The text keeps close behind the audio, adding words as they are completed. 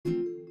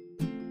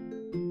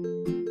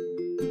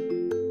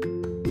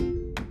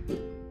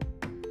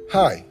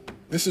Hi,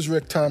 this is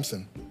Rick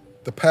Thompson,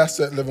 the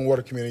pastor at Living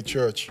Water Community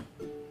Church.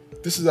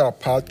 This is our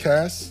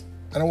podcast,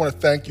 and I want to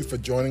thank you for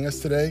joining us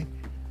today.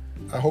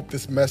 I hope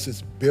this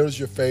message builds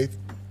your faith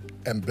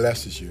and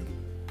blesses you.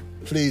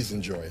 Please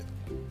enjoy it.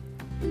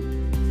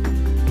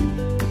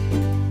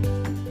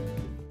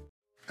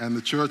 And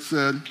the church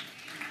said,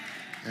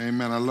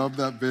 amen. I love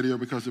that video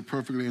because it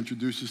perfectly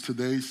introduces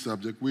today's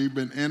subject. We've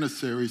been in a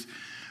series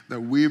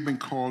that we've been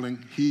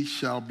calling He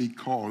Shall Be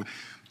Called.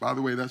 By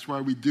the way, that's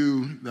why we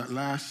do that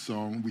last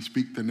song. We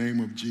speak the name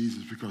of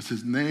Jesus because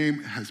his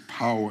name has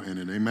power in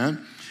it,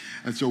 amen?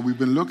 And so we've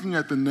been looking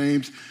at the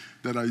names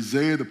that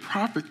Isaiah the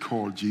prophet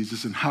called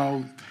Jesus and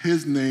how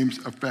his names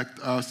affect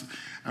us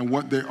and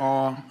what they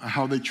are,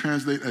 how they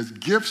translate as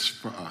gifts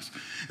for us.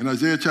 In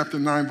Isaiah chapter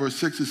 9, verse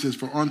 6, it says,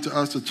 "For unto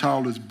us a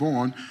child is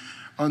born,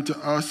 unto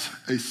us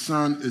a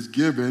son is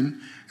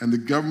given, and the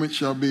government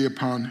shall be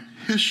upon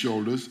his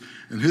shoulders,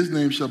 and his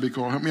name shall be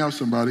called," help me out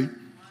somebody,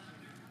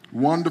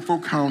 "Wonderful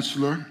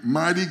Counselor,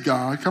 Mighty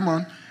God," come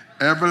on,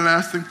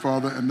 "Everlasting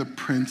Father, and the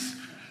Prince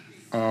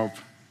of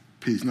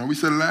Peace." Now, we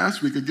said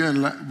last week,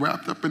 again,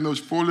 wrapped up in those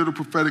four little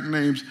prophetic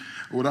names,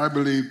 what I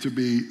believe to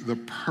be the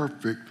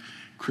perfect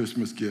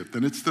Christmas gift.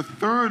 And it's the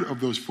third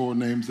of those four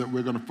names that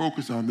we're going to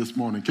focus on this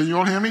morning. Can you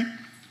all hear me?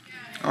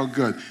 Oh,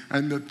 good.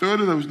 And the third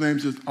of those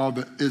names is called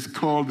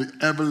the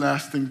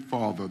Everlasting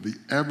Father, the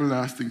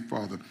Everlasting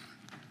Father.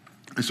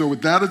 And so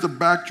with that as a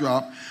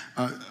backdrop,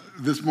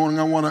 this morning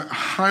I want to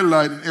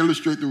highlight and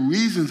illustrate the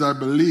reasons I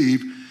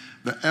believe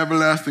the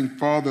Everlasting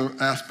Father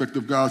aspect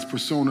of God's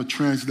persona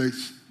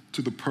translates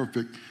to the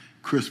perfect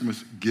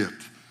Christmas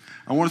gift.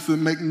 I want us to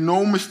make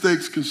no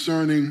mistakes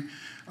concerning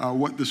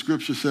what the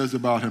scripture says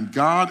about him.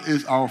 God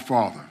is our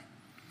Father.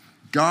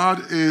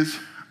 God is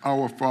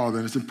our Father.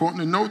 And it's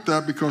important to note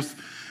that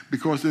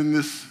because in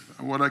this,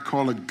 what I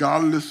call a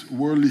godless,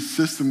 worldly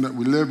system that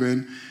we live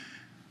in,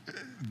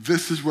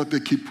 this is what they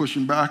keep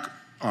pushing back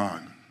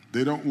on.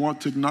 They don't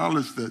want to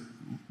acknowledge that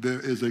there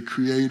is a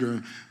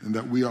creator and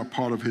that we are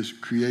part of his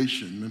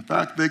creation. In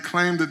fact, they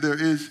claim that there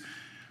is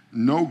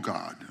no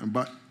God.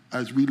 But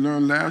as we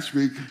learned last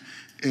week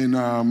in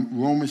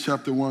Romans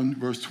chapter 1,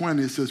 verse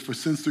 20, it says, "For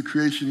since the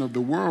creation of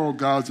the world,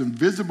 God's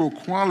invisible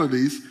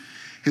qualities,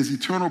 his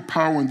eternal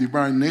power and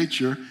divine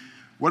nature,"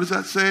 what does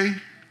that say?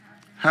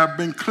 "Have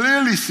been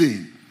clearly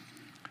seen."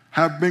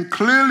 Have been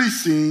clearly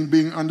seen,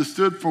 being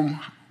understood from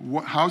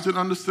what? How's it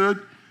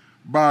understood?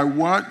 By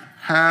what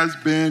has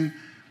been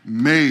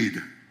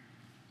made,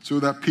 so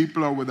that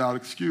people are without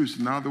excuse.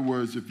 In other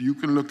words, if you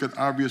can look at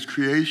obvious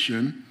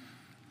creation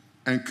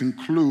and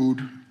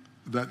conclude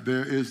that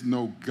there is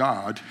no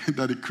God,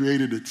 that it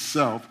created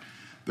itself,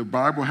 the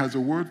Bible has a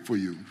word for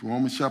you.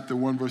 Romans chapter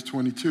 1, verse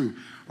 22.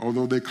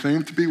 "Although they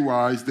claimed to be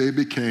wise, they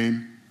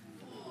became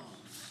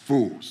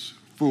fools."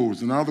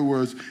 Fools. In other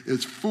words,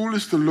 it's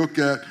foolish to look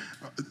at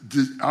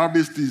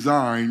obvious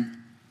design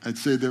and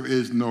say there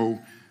is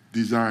no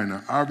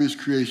designer, obvious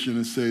creation,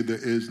 and say there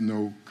is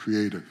no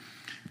creator.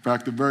 In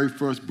fact, the very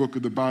first book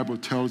of the Bible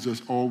tells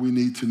us all we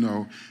need to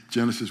know.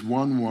 Genesis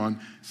 1:1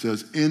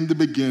 says, "In the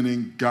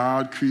beginning,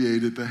 God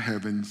created the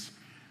heavens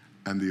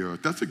and the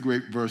earth." That's a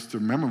great verse to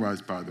memorize,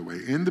 by the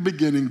way. In the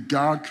beginning,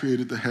 God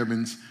created the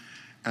heavens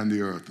and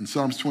the earth. And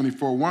Psalms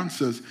 24:1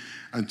 says,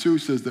 and 2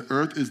 says, "The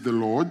earth is the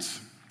Lord's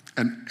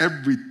and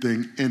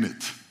everything in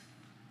it."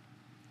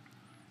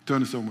 Turn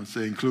to someone and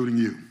say, "Including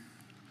you."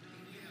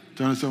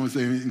 Turn to someone and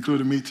say,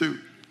 "Including me too."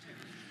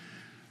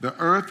 The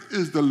earth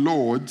is the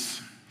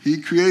Lord's. He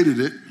created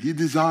it. He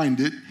designed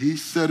it. He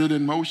set it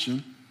in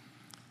motion.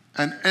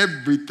 And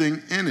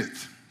everything in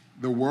it,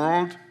 the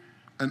world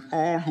and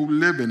all who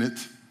live in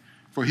it,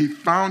 for he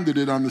founded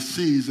it on the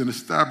seas and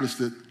established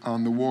it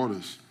on the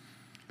waters.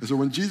 And so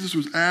when Jesus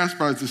was asked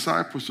by his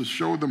disciples to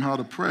show them how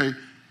to pray,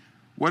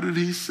 what did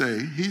he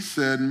say? He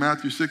said in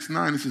Matthew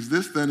 6:9, he says,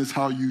 "This then is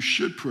how you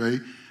should pray,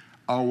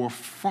 Our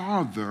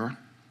Father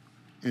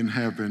in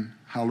heaven,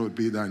 hallowed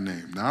be thy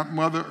name." Not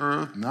Mother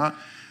Earth,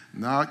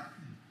 not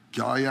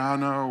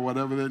Guyana or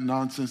whatever that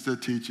nonsense they're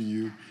teaching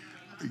you,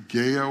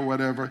 Gaia or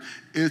whatever.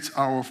 It's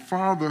our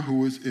Father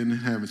who is in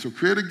heaven. So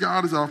Creator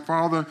God is our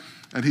Father,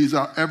 and he's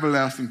our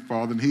everlasting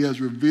Father, and he has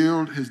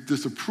revealed his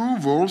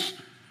disapprovals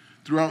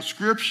throughout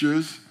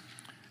scriptures,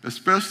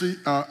 especially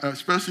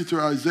to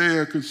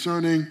Isaiah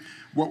concerning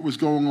what was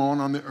going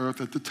on the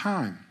earth at the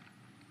time.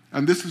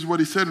 And this is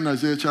what he said in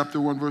Isaiah chapter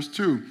 1, verse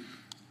 2.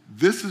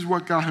 This is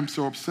what got him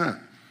so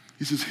upset.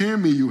 He says, "Hear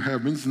me, you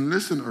heavens, and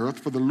listen, earth,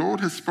 for the Lord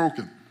has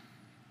spoken.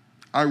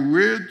 I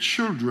reared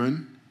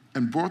children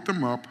and brought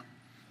them up,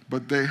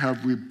 but they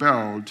have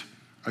rebelled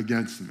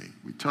against me."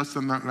 We touched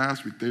on that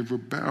last week. They've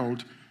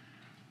rebelled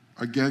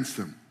against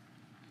him.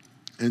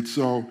 And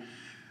so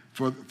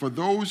for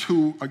those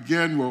who,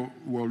 again,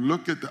 will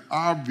look at the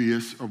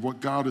obvious of what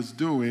God is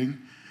doing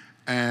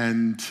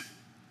and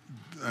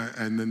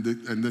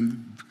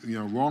then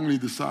wrongly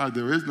decide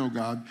there is no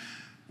God,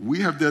 we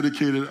have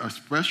dedicated a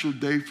special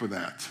day for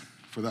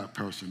that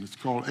person. It's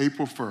called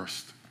April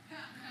 1st.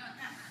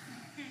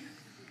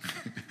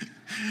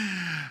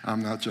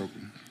 I'm not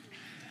joking.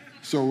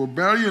 So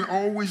rebellion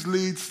always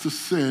leads to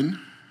sin,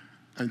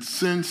 And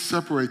sin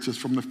separates us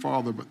from the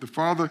Father. But the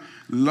Father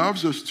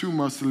loves us too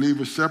much to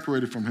leave us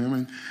separated from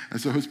him.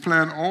 And so his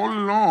plan all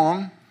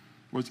along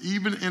was,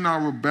 even in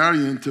our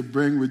rebellion, to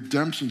bring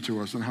redemption to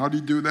us. And how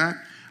did he do that?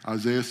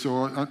 Isaiah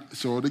saw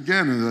it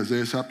again in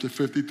Isaiah chapter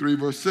 53,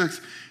 verse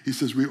 6. He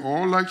says, we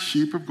all like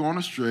sheep have gone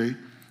astray.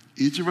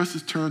 Each of us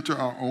has turned to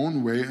our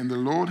own way, and the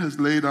Lord has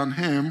laid on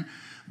him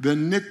the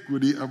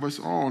iniquity of us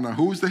all. Now,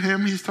 who's the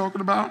him he's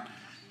talking about?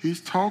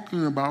 He's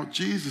talking about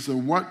Jesus.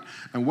 And what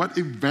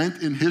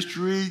event in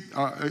history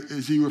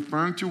is he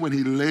referring to when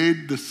he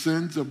laid the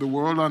sins of the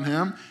world on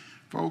him?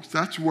 Folks,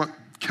 that's what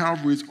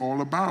Calvary is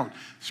all about.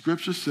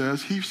 Scripture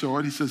says, he saw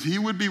it. He says he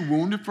would be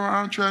wounded for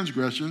our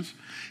transgressions.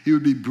 He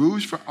would be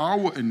bruised for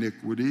our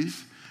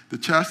iniquities. The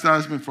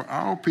chastisement for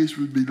our peace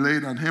would be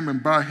laid on him,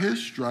 and by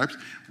his stripes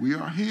we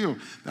are healed.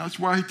 That's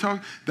why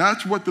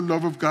that's what the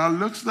love of God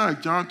looks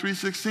like. John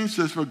 3:16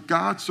 says, for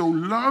God so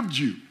loved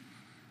you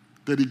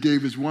that he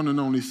gave his one and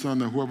only Son,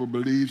 that whoever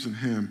believes in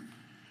him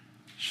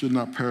should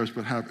not perish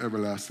but have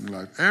everlasting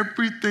life.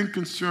 Everything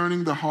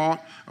concerning the heart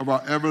of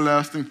our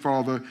everlasting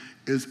Father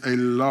is a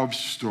love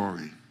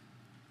story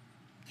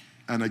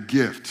and a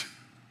gift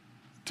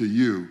to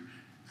you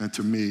and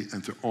to me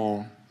and to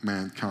all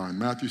mankind.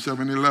 Matthew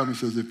 7:11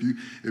 says, if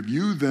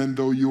you then,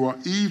 though you are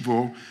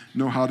evil,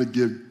 know how to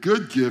give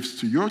good gifts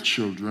to your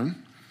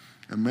children,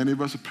 and many of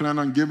us plan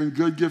on giving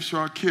good gifts to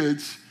our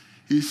kids,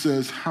 he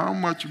says, how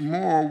much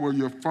more will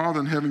your Father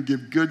in heaven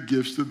give good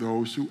gifts to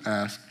those who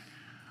ask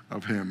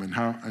of him?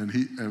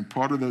 And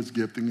part of those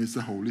gifting is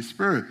the Holy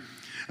Spirit.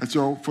 And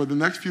so for the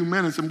next few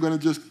minutes, I'm going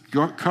to just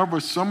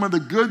cover some of the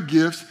good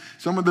gifts,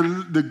 some of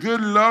the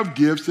good love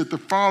gifts that the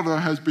Father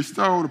has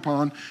bestowed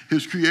upon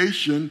his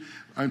creation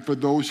and for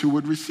those who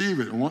would receive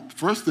it.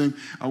 First thing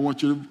I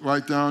want you to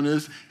write down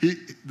is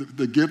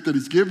the gift that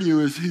he's giving you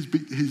is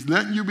he's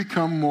letting you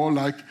become more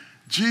like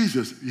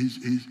Jesus.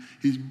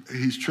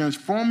 He's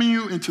transforming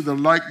you into the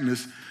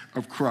likeness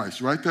of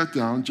Christ. Write that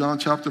down. John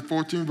chapter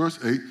 14, verse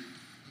 8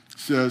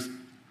 says,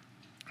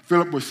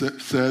 Philip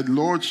said,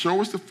 Lord,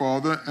 show us the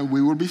Father, and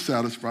we will be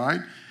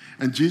satisfied.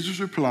 And Jesus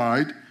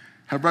replied,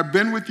 have I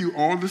been with you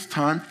all this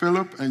time,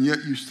 Philip, and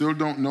yet you still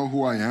don't know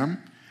who I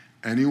am?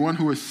 Anyone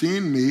who has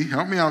seen me,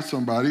 help me out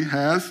somebody,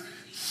 has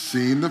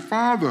seen the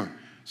Father.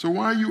 So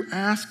why are you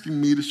asking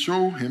me to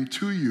show him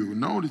to you?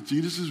 Notice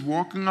Jesus is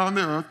walking on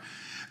the earth.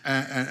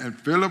 And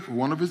Philip,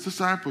 one of his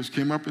disciples,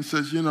 came up and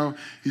says,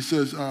 he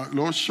says,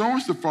 Lord, show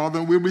us the Father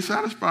and we'll be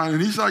satisfied.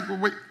 And he's like, well,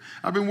 wait,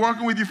 I've been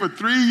walking with you for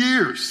 3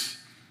 years.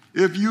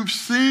 If you've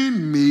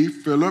seen me,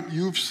 Philip,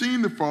 you've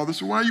seen the Father.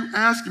 So why are you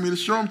asking me to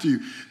show him to you?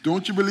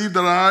 Don't you believe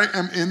that I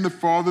am in the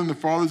Father and the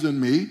Father's in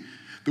me?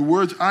 The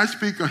words I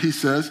speak, he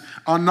says,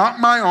 are not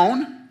my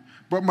own,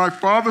 but my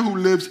Father who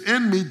lives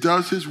in me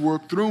does his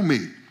work through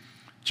me.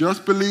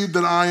 Just believe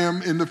that I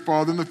am in the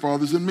Father and the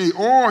Father's in me.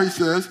 Or, he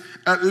says,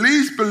 at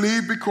least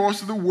believe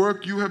because of the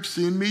work you have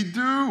seen me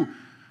do.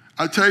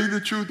 I tell you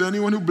the truth,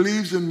 anyone who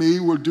believes in me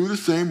will do the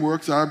same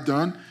works I've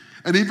done,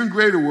 and even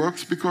greater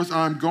works, because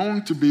I'm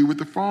going to be with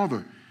the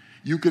Father.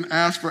 You can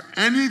ask for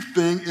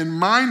anything in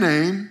my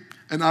name,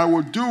 and I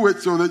will do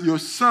it so that your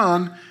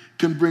Son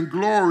can bring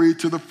glory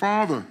to the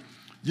Father.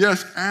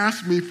 Yes,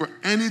 ask me for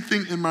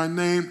anything in my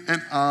name,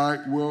 and I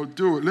will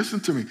do it.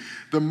 Listen to me.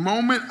 The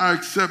moment I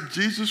accept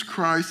Jesus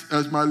Christ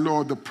as my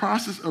Lord, the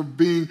process of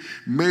being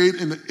made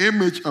in the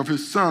image of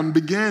his Son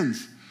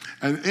begins.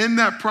 And in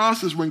that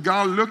process, when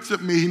God looks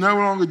at me, he no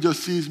longer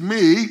just sees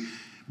me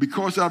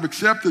because I've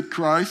accepted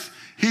Christ.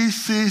 He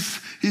sees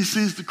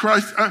the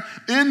Christ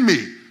in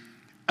me.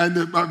 And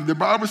the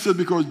Bible says,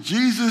 because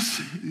Jesus,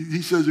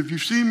 he says, if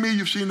you've seen me,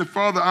 you've seen the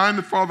Father. I and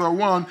the Father are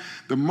one.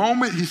 The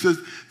moment, he says,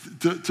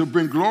 to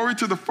bring glory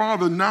to the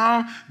Father,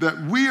 now that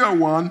we are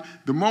one,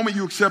 the moment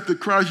you accepted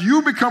Christ,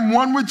 you become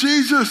one with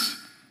Jesus.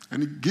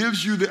 And he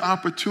gives you the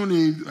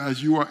opportunity,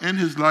 as you are in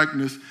his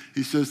likeness,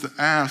 he says, to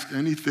ask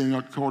anything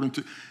according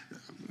to,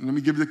 let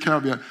me give you the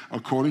caveat,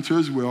 according to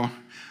his will,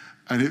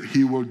 and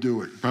he will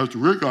do it. Pastor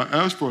Rick, I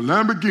asked for a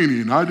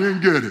Lamborghini, and I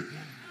didn't get it.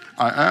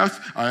 I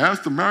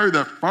asked to marry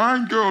that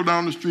fine girl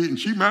down the street, and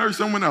she married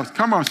someone else.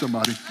 Come on,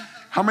 somebody.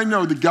 How many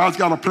know that God's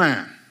got a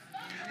plan?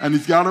 And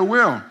he's got a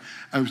will.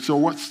 And so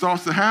what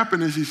starts to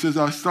happen is he says,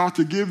 I start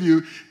to give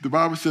you, the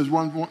Bible says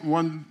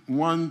one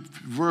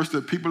verse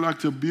that people like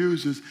to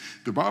abuse is,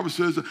 the Bible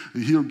says,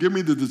 he'll give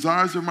me the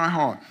desires of my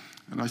heart.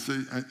 And I say,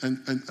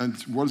 and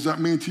what does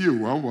that mean to you?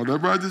 Well,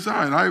 whatever I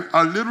desire. And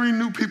I literally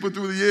knew people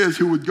through the years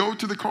who would go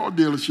to the car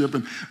dealership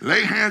and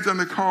lay hands on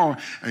the car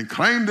and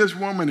claim this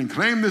woman and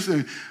claim this.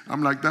 And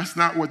I'm like, that's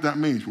not what that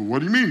means. Well, what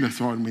do you mean that's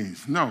what it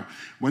means? No.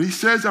 When he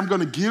says, I'm going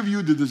to give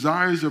you the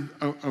desires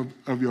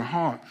of your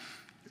heart,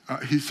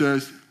 he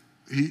says,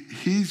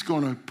 he's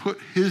going to put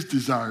his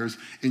desires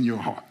in your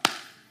heart.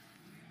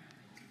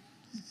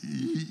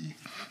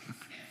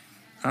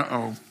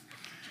 Uh-oh.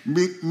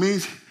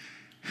 Means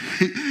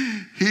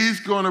he's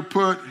going to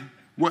put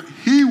what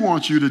he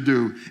wants you to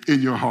do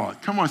in your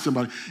heart. Come on,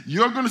 somebody.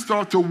 You're going to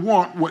start to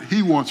want what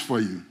he wants for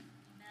you.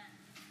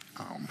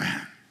 Oh,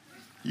 man.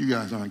 You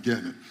guys aren't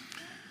getting it.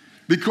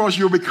 Because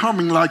you're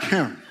becoming like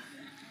him.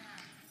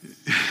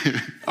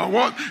 I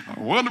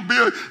want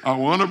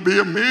to be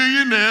a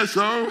millionaire,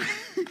 so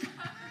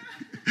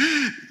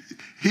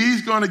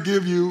he's going to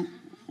give you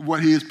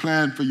what he has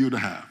planned for you to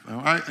have,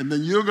 all right? And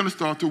then you're going to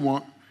start to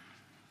want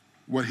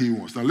what he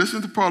wants. Now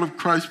listen to part of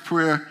Christ's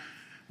prayer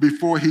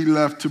before he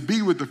left to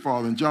be with the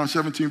Father. In John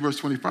 17, verse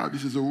 25, he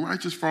says, "O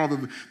righteous Father,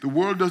 the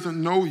world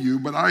doesn't know you,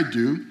 but I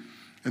do.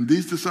 And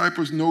these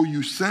disciples know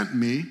you sent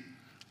me.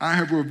 I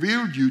have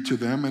revealed you to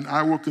them, and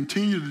I will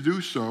continue to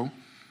do so.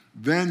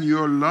 Then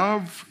your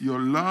love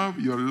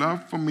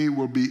for me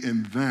will be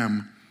in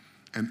them,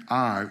 and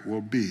I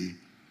will be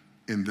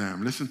in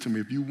them." Listen to me.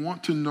 If you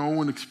want to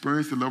know and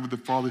experience the love of the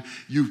Father,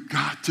 you've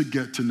got to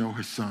get to know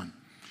his Son.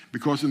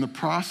 Because in the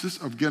process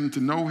of getting to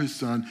know his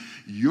Son,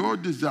 your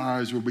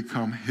desires will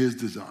become his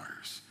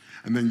desires.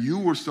 And then you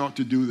will start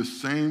to do the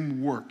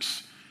same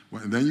works.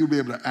 And then you'll be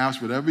able to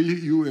ask whatever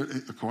you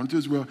according to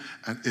his will,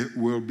 and it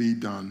will be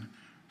done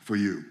for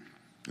you.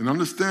 And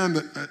understand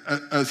that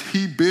as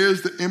he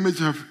bears the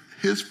image of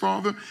his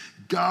Father,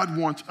 God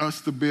wants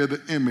us to bear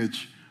the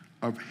image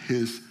of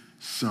his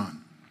Son.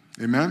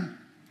 Amen?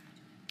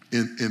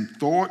 In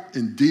thought,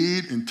 in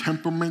deed, in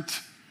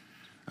temperament.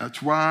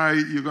 That's why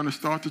you're going to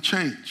start to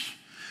change.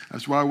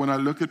 That's why when I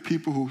look at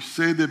people who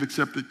say they've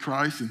accepted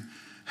Christ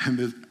and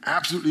there's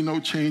absolutely no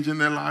change in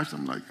their lives,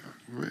 I'm like,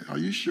 are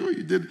you sure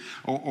you did?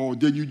 Or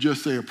did you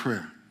just say a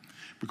prayer?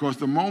 Because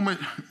the moment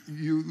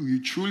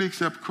you truly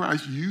accept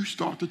Christ, you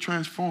start to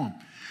transform.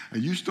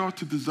 And you start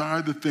to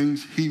desire the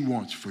things he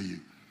wants for you.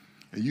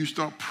 And you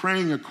start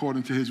praying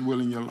according to his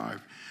will in your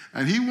life.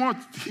 And he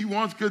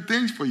wants good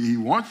things for you. He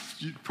wants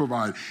you to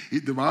provide.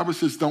 The Bible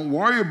says, don't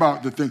worry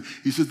about the thing.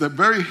 He says, the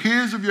very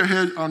hairs of your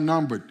head are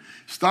numbered.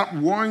 Stop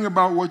worrying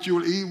about what you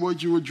will eat,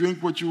 what you will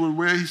drink, what you will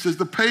wear. He says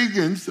the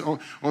pagans or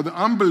the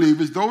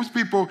unbelievers, those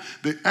people,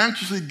 they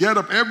anxiously get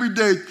up every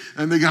day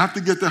and they have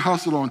to get their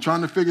hustle on,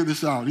 trying to figure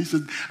this out. He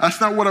says,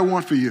 that's not what I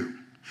want for you.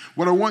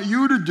 What I want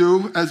you to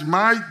do as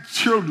my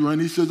children,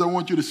 he says, I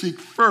want you to seek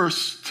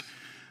first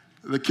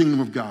the kingdom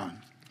of God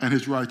and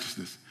his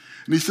righteousness.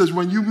 And he says,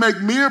 when you make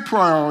me a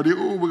priority,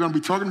 we're going to be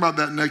talking about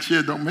that next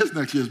year. Don't miss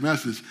next year's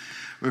message.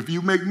 But if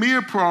you make me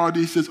a priority,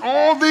 he says,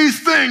 all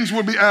these things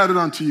will be added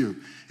unto you.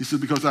 He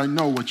says, because I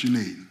know what you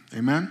need.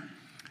 Amen?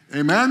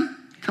 Amen?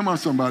 Come on,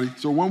 somebody.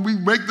 So when we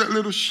make that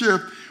little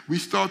shift, we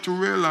start to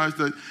realize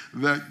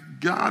that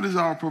God is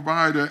our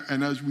provider.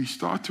 And as we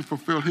start to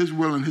fulfill his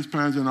will and his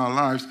plans in our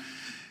lives,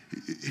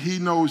 he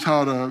knows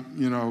how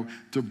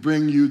to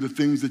bring you the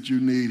things that you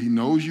need. He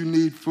knows you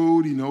need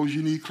food. He knows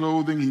you need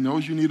clothing. He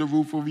knows you need a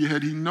roof over your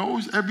head. He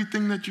knows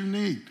everything that you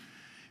need.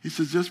 He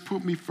says, just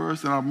put me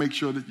first and I'll make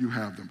sure that you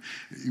have them.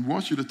 He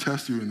wants you to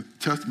test him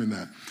in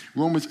that.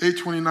 Romans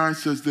 8:29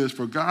 says this,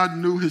 for God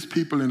knew his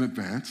people in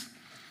advance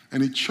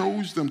and he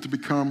chose them to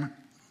become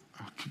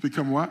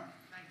what?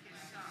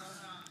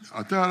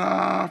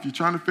 Ta-da! If you're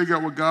trying to figure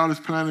out what God is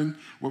planning,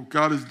 what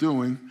God is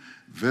doing,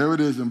 there it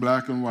is in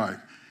black and white.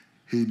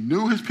 He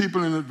knew his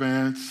people in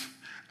advance,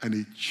 and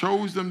he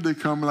chose them to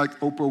become like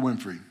Oprah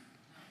Winfrey,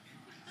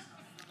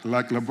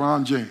 like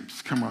LeBron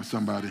James. Come on,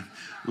 somebody.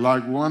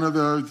 Like one of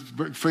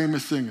the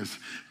famous singers.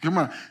 Come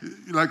on,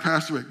 like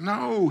Pastor Rick.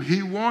 No,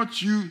 he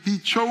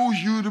chose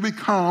you to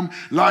become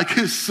like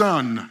his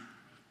Son.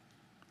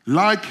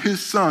 Like his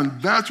Son.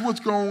 That's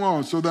what's going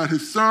on, so that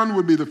his Son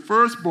would be the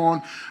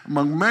firstborn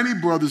among many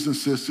brothers and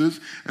sisters,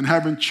 and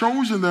having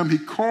chosen them, he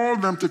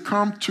called them to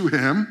come to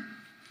him.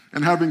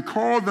 And having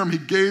called them, he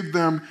gave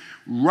them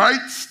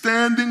right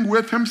standing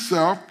with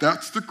himself.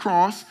 That's the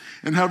cross.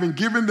 And having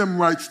given them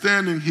right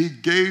standing, he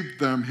gave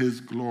them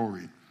his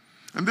glory.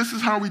 And this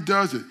is how he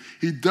does it.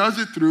 He does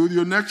it through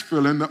your next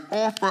fill-in, the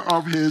offer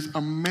of his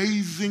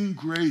amazing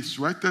grace.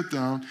 Write that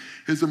down.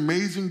 His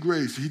amazing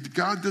grace.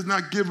 God does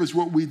not give us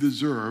what we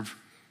deserve.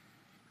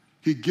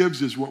 He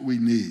gives us what we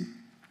need.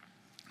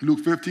 Luke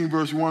 15,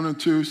 verse 1 and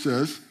 2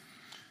 says,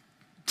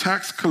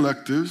 tax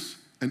collectors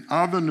and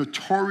other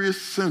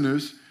notorious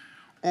sinners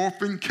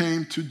often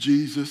came to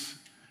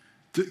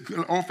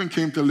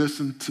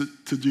listen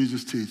to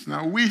Jesus teach.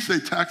 Now, we say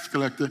tax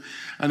collector,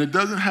 and it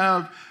doesn't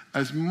have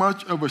as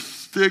much of a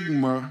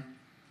stigma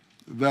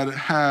that it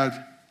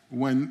had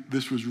when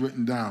this was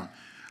written down.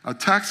 A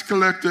tax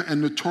collector and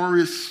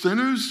notorious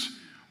sinners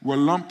were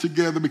lumped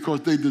together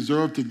because they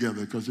deserved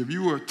together. Because if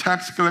you were a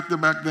tax collector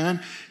back then,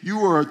 you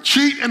were a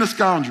cheat and a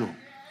scoundrel.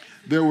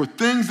 There were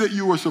things that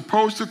you were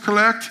supposed to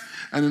collect,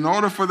 and in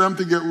order for them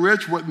to get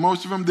rich, what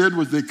most of them did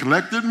was they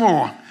collected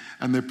more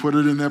and they put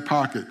it in their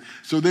pocket.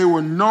 So they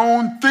were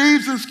known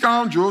thieves and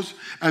scoundrels,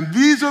 and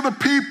these are the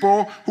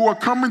people who are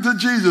coming to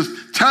Jesus.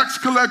 Tax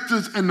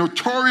collectors and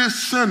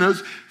notorious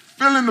sinners,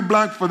 fill in the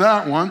blank for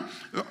that one,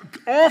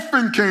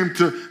 often came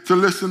to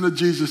listen to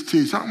Jesus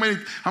teach. How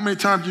many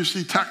times do you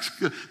see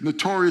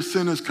notorious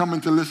sinners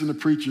coming to listen to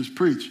preachers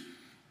preach?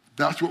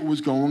 That's what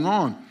was going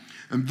on.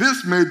 And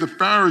this made the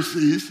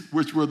Pharisees,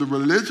 which were the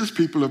religious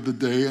people of the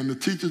day and the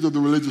teachers of the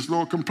religious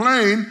law,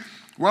 complain,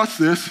 watch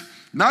this,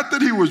 not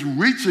that he was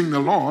reaching the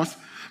lost,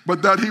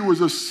 but that he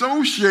was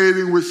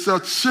associating with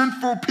such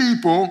sinful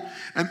people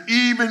and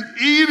even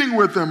eating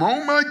with them.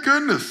 Oh my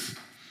goodness.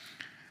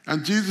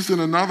 And Jesus in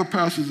another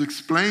passage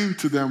explained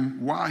to them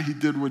why he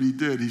did what he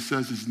did. He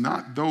says it's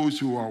not those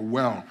who are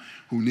well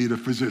who need a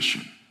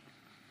physician.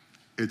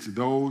 It's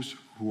those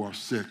who are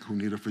sick who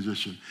need a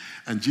physician.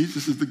 And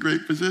Jesus is the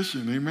great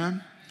physician,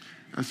 amen?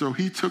 And so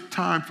he took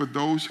time for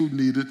those who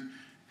needed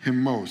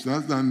him most.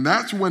 And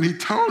that's when he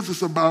tells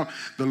us about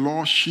the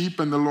lost sheep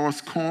and the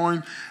lost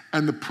coin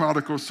and the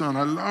prodigal son.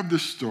 I love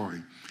this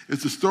story.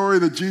 It's a story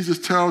that Jesus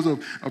tells of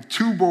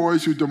two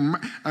boys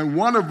and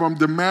one of them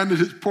demanded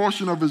his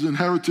portion of his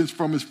inheritance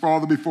from his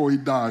father before he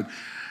died.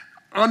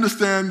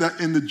 Understand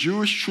that in the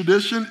Jewish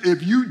tradition,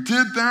 if you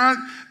did that,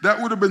 that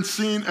would have been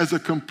seen as a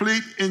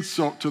complete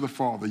insult to the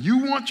father. You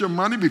want your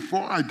money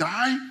before I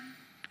die?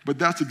 But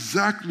that's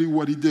exactly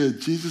what he did.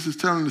 Jesus is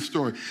telling the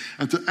story.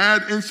 And to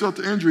add insult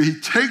to injury, he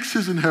takes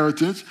his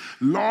inheritance,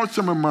 large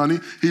sum of money,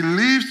 he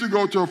leaves to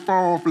go to a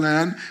far-off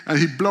land, and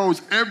he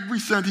blows every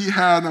cent he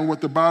had on what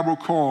the Bible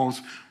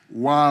calls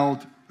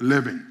wild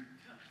living.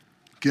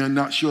 Again,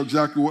 not sure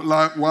exactly what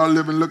wild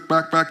living looked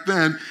back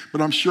then,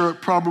 but I'm sure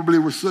it probably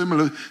was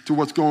similar to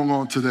what's going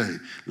on today.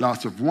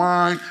 Lots of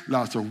wine,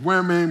 lots of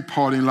women,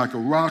 partying like a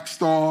rock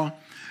star.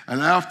 And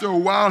after a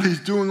while,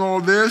 he's doing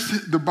all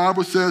this. The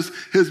Bible says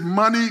his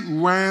money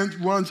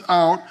runs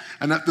out.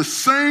 And at the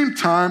same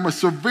time, a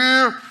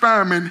severe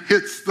famine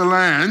hits the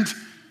land.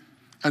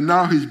 And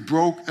now he's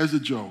broke as a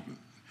joke.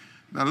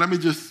 Now, let me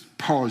just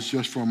pause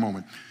just for a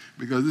moment,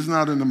 because it's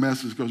not in the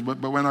message.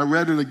 But when I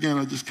read it again,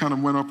 I just kind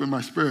of went up in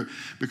my spirit.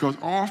 Because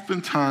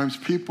oftentimes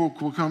people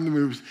will come to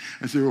me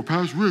and say, well,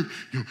 Pastor Rick,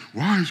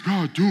 why is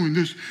God doing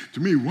this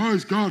to me? Why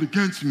is God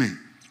against me?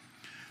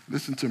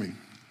 Listen to me.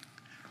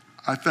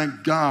 I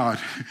thank God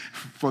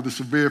for the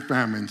severe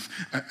famines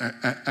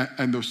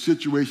and those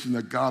situations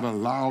that God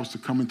allows to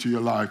come into your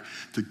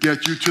life to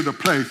get you to the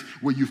place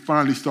where you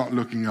finally start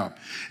looking up.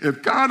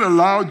 If God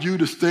allowed you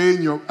to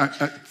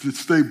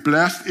stay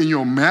blessed in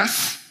your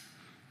mess,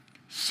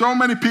 so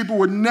many people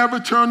would never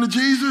turn to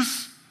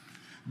Jesus.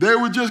 They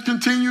would just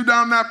continue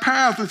down that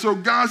path. And so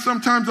God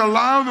sometimes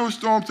allows those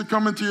storms to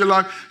come into your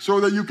life so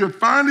that you can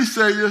finally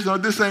say, yes, no,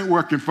 this ain't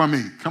working for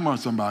me. Come on,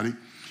 somebody.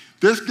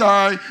 This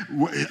guy,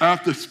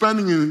 after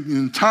spending an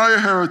entire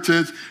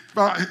inheritance,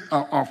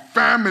 a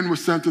famine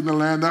was sent in the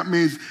land. That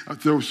means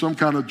there was some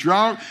kind of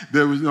drought.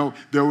 There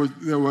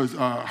was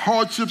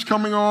hardships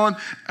coming on,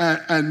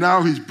 and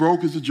now he's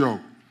broke as a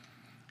joke.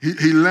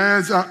 He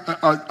lands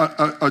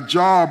a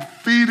job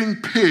feeding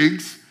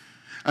pigs,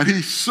 and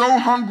he's so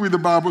hungry, the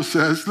Bible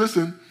says,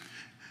 listen,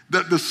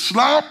 that the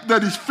slop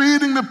that he's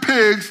feeding the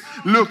pigs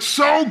looks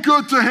so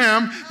good to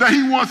him that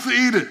he wants to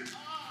eat it.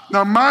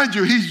 Now, mind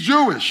you, he's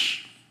Jewish.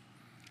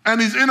 And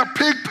he's in a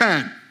pig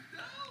pen.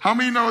 How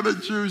many know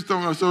that Jews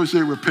don't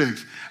associate with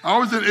pigs? I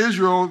was in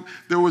Israel.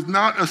 There was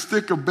not a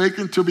stick of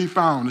bacon to be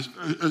found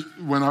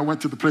when I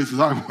went to the places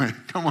I went.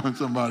 Come on,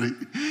 somebody.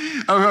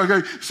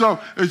 Okay, so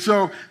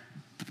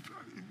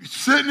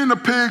sitting in a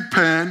pig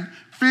pen,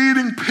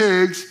 feeding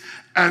pigs,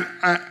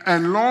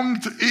 and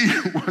longing to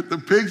eat what the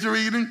pigs are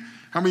eating.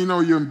 How many know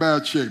you're in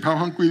bad shape? How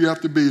hungry do you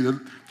have to be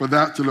for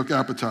that to look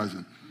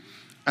appetizing?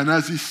 And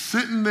as he's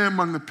sitting there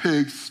among the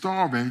pigs,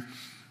 starving,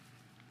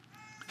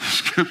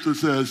 Scripture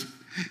says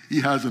he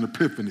has an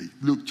epiphany.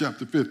 Luke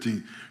chapter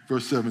 15,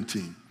 verse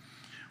 17.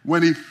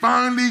 When he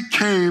finally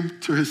came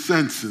to his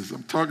senses,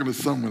 I'm talking to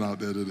someone out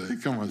there today.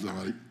 Come on,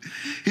 somebody.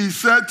 He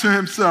said to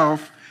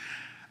himself,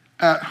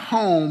 at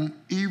home,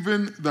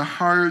 even the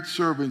hired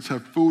servants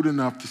have food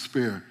enough to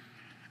spare.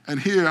 And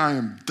here I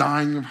am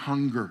dying of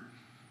hunger.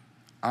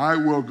 I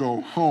will go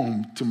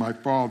home to my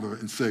father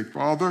and say,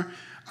 Father,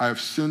 I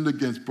have sinned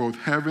against both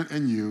heaven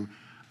and you.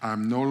 I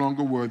am no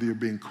longer worthy of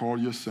being called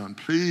your son.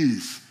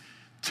 Please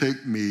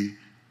take me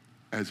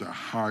as a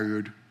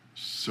hired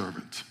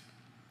servant.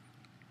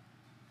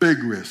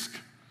 Big risk,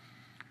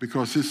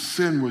 because his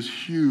sin was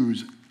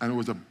huge and it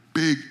was a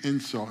big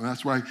insult. And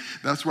that's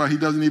why he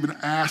doesn't even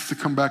ask to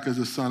come back as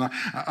a son.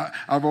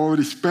 I've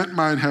already spent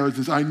my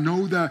inheritance. I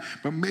know that,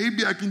 but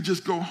maybe I can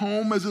just go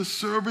home as a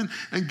servant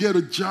and get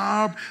a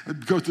job,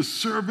 because the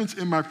servants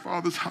in my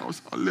father's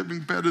house are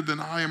living better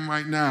than I am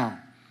right now.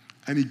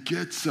 And he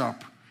gets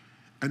up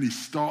and he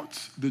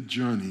starts the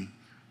journey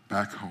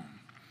back home.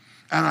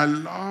 And I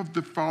love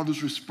the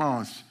Father's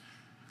response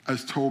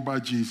as told by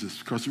Jesus,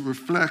 because it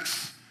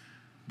reflects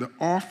the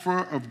offer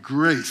of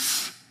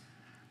grace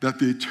that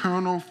the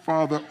eternal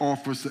Father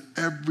offers to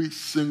every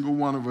single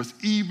one of us,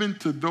 even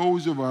to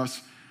those of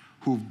us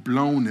who've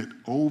blown it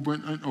over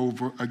and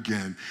over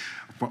again.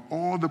 For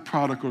all the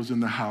prodigals in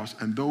the house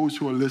and those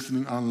who are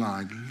listening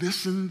online,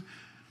 listen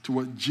to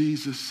what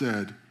Jesus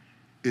said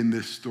in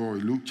this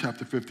story, Luke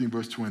chapter 15,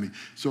 verse 20.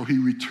 So he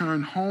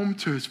returned home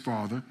to his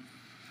father,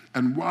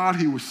 and while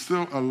he was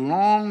still a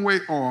long way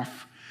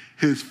off,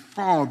 his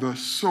father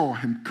saw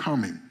him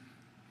coming.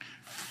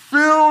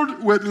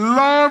 Filled with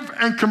love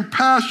and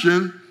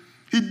compassion,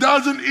 he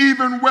doesn't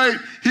even wait.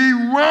 He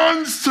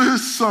runs to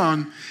his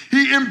son.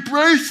 He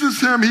embraces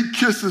him. He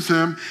kisses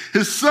him.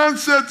 His son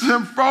said to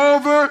him,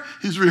 Father,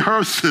 he's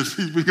rehearsed this.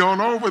 He's been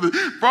going over this.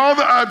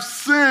 Father, I've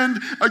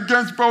sinned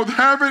against both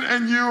heaven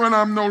and you, and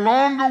I'm no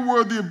longer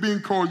worthy of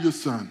being called your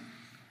son.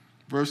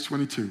 Verse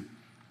 22.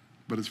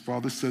 But his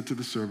father said to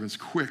the servants,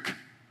 quick,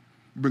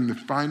 bring the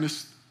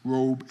finest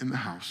robe in the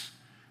house,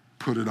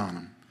 put it on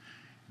him.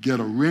 Get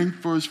a ring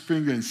for his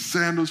finger and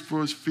sandals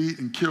for his feet,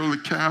 and kill the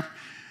calf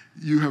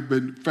you have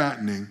been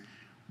fattening.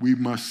 We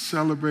must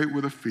celebrate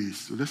with a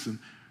feast. So listen,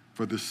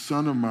 for the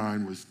son of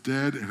mine was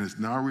dead and has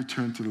now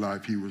returned to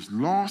life. He was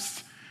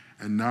lost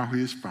and now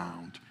he is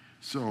found.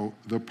 So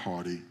the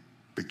party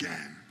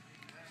began.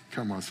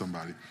 Come on,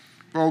 somebody.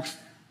 Folks,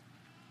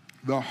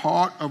 the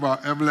heart of our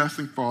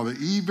everlasting Father,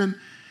 even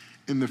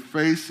in the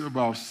face of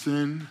our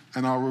sin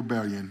and our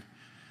rebellion,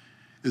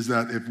 is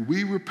that if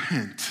we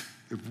repent,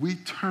 if we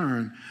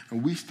turn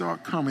and we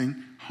start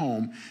coming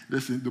home,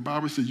 listen, the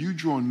Bible says you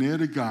draw near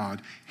to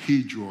God,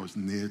 he draws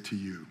near to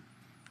you.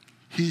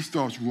 He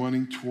starts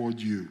running toward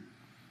you.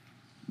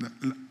 Now,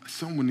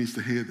 someone needs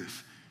to hear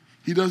this.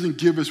 He doesn't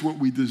give us what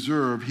we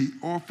deserve. He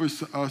offers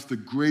to us the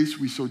grace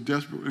we so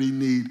desperately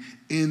need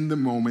in the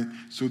moment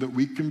so that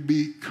we can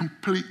be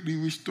completely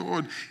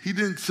restored. He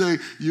didn't say,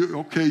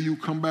 you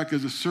come back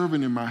as a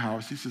servant in my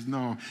house. He says,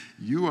 no,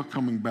 you are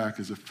coming back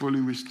as a fully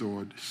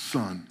restored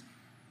son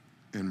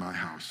in my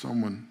house.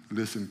 Someone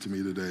listening to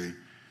me today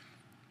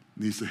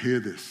needs to hear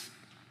this,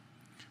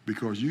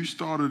 because you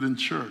started in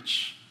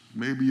church.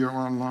 Maybe you're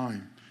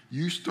online.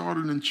 You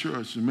started in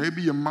church, and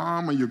maybe your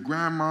mom or your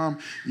grandmom,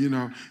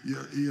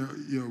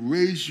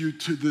 raised you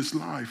to this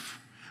life.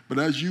 But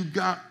as you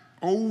got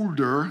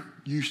older,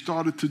 you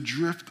started to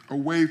drift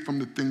away from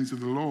the things of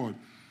the Lord.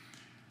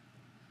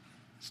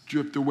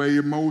 Drift away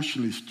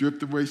emotionally,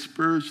 drift away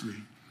spiritually.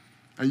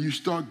 And you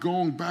start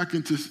going back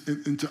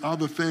into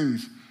other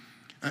things.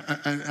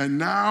 And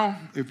now,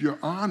 if you're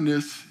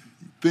honest,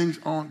 things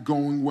aren't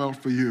going well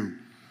for you.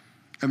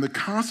 And the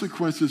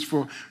consequences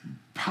for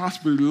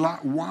possibly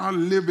while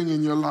living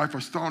in your life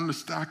are starting to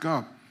stack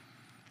up.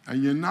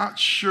 And you're not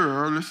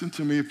sure, listen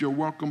to me, if you're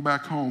welcome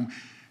back home.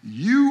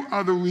 You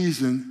are the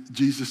reason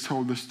Jesus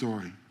told the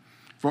story.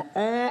 For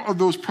all of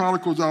those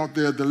prodigals out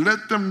there, to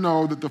let them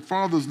know that the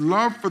Father's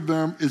love for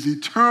them is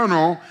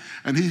eternal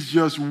and he's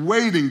just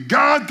waiting.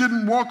 God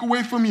didn't walk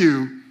away from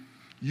you.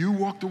 You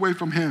walked away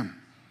from him.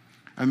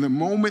 And the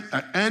moment,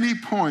 at any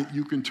point,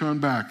 you can turn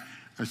back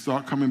and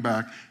start coming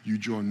back, you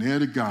draw near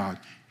to God,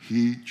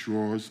 he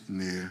draws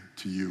near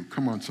to you.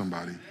 Come on,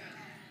 somebody.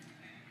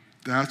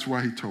 That's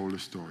why he told the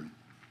story.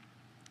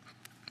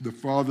 The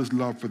Father's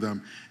love for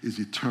them is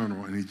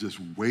eternal, and he's just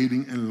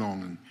waiting and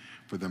longing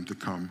for them to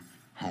come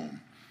home.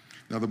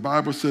 Now, the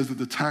Bible says that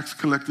the tax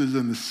collectors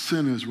and the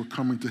sinners were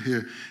coming to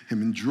hear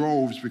him in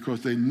droves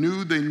because they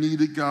knew they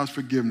needed God's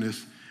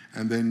forgiveness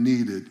and they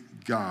needed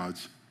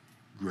God's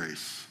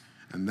grace.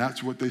 And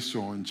that's what they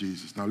saw in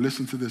Jesus. Now,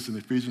 listen to this in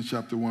Ephesians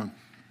chapter 1.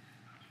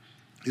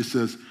 It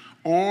says,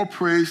 all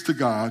praise to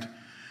God,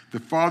 the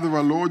Father of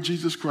our Lord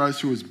Jesus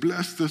Christ, who has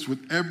blessed us with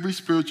every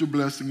spiritual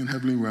blessing in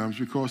heavenly realms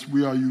because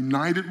we are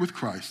united with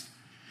Christ.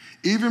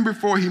 Even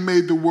before he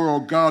made the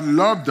world, God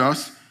loved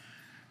us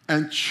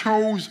and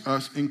chose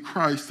us in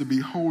Christ to be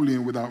holy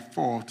and without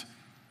fault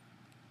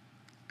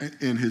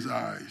in his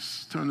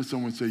eyes. Turn to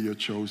someone and say, you're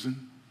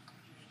chosen.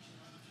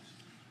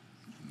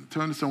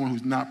 Turn to someone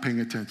who's not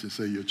paying attention and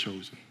say, you're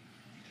chosen.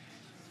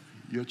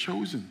 You're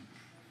chosen.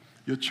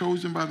 You're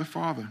chosen by the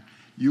Father.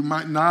 You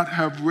might not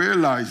have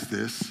realized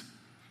this,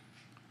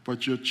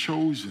 but you're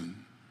chosen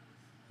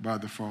by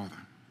the Father.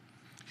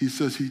 He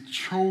says he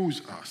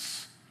chose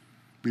us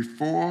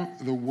before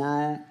the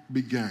world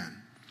began.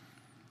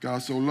 God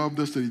so loved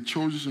us that he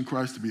chose us in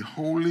Christ to be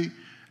holy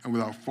and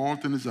without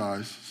fault in his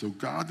eyes. So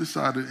God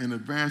decided in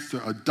advance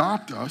to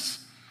adopt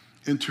us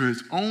into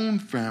his own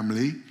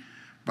family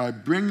by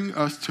bringing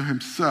us to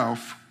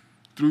himself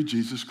through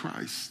Jesus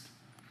Christ.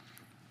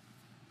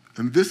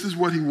 And this is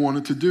what he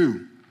wanted to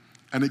do.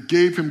 And it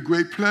gave him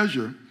great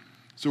pleasure.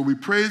 So we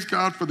praise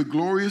God for the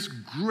glorious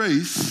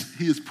grace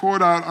he has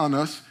poured out on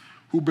us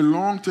who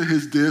belong to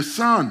his dear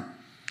Son.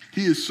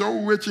 He is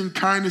so rich in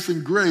kindness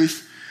and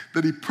grace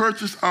that he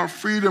purchased our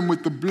freedom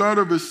with the blood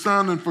of his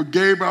Son and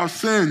forgave our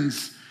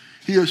sins.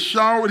 He has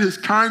showered his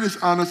kindness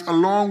on us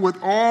along with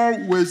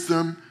all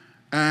wisdom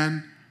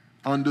and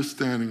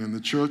understanding. And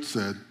the church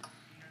said,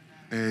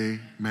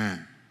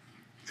 amen.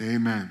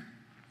 Amen.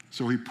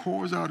 So he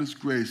pours out his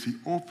grace. He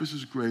offers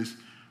his grace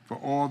for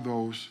all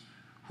those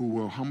who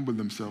will humble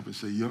themselves and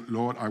say,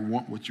 Lord, I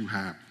want what you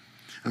have.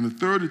 And the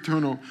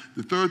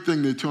third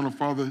thing the eternal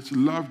Father's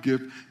love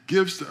gift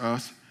gives to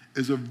us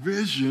is a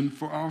vision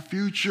for our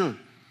future.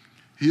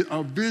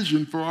 A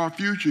vision for our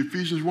future.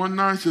 Ephesians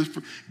 1:9 says,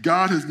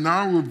 God has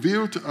now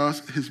revealed to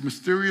us his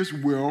mysterious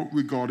will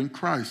regarding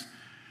Christ,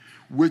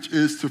 which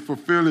is to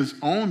fulfill his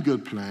own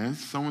good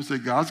plans. Someone say,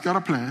 God's got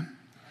a plan.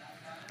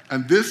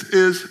 And this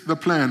is the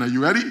plan. Are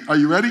you ready? Are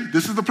you ready?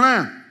 This is the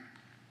plan.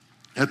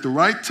 At the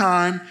right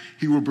time,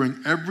 he will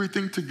bring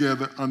everything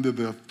together under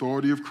the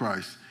authority of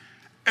Christ.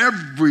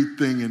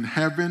 Everything in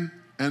heaven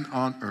and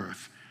on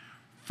earth.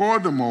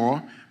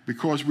 Furthermore,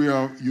 because we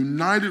are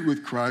united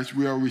with Christ,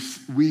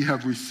 we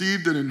have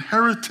received an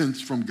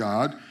inheritance from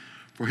God,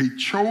 For he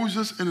chose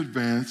us in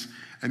advance,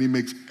 and he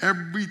makes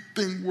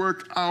everything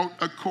work out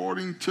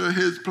according to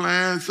his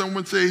plan.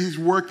 Someone say he's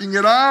working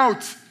it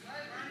out.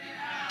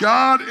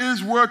 God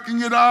is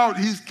working it out.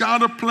 He's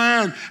got a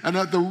plan. And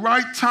at the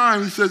right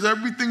time, he says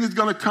everything is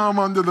going to come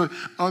under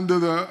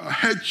the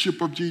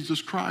headship of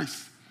Jesus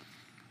Christ.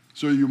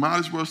 So you might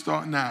as well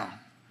start now,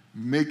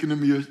 making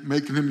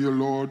him your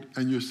Lord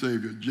and your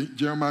Savior.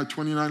 Jeremiah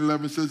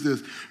 29:11 says this,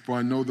 for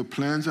I know the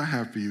plans I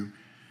have for you,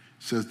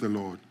 says the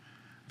Lord.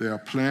 They are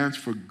plans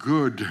for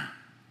good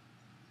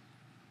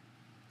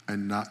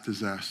and not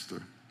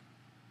disaster,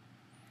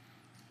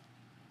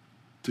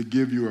 to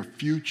give you a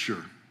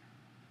future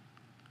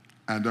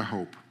and a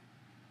hope.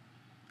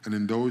 And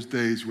in those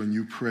days when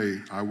you pray,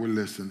 I will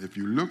listen. If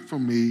you look for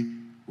me,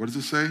 what does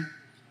it say?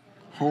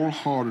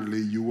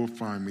 Wholeheartedly, you will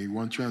find me.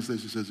 One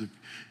translation says,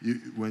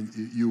 when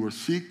you will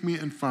seek me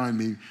and find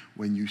me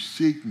when you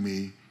seek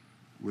me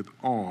with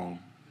all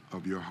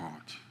of your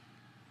heart.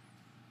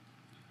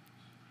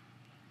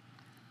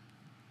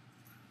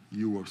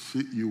 You will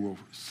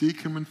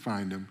seek him and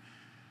find him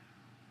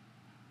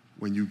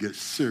when you get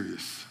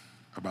serious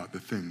about the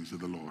things of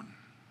the Lord.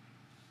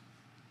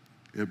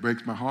 It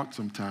breaks my heart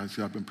sometimes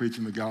because I've been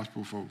preaching the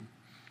gospel for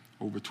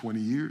over 20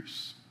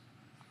 years.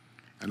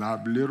 And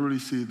I've literally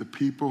seen the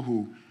people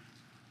who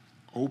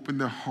open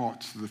their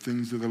hearts to the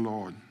things of the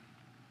Lord.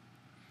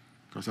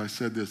 Because I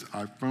said this,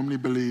 I firmly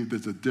believe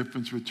there's a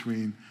difference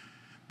between,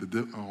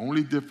 the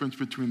only difference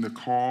between the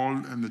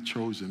called and the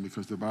chosen,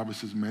 because the Bible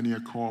says many are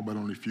called, but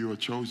only few are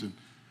chosen.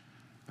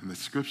 And the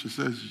scripture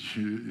says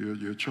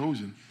you're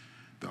chosen.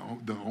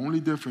 The only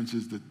difference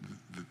is that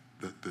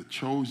the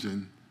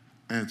chosen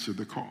answered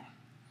the call.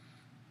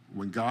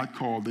 When God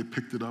called, they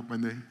picked it up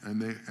and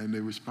they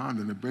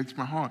responded. And it breaks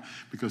my heart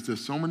because there's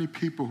so many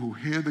people who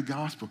hear the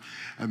gospel,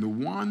 and the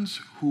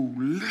ones who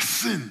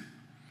listen,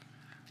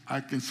 I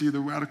can see the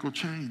radical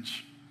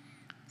change.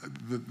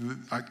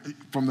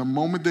 From the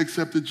moment they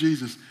accepted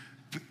Jesus,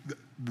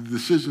 the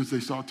decisions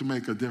they start to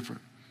make are different.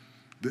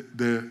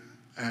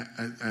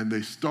 And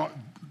they start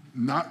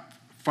not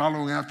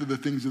following after the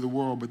things of the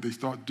world, but they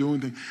start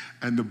doing things,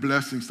 and the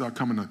blessings start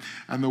coming on.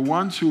 And the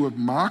ones who have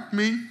mocked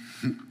me,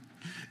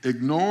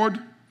 ignored,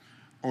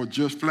 or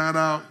just flat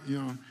out,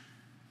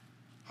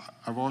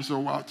 I've also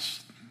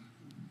watched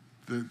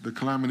the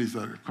calamities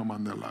that have come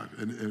on their life,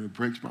 and it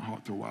breaks my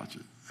heart to watch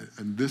it.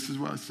 And this is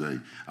what I say.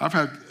 I've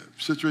had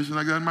situations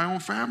like that in my own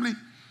family.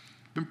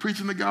 Been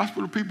preaching the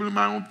gospel to people in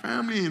my own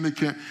family, and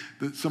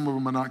some of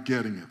them are not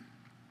getting it.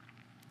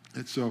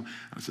 And so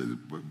I said,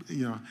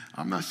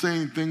 I'm not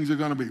saying things are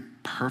going to be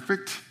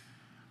perfect,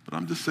 but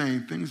I'm just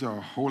saying things are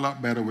a whole lot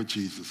better with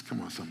Jesus.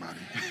 Come on, somebody.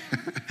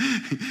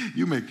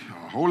 You make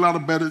a whole lot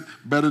of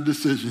better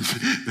decisions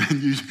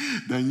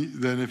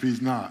than if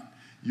he's not.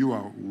 You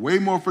are way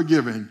more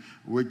forgiving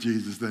with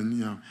Jesus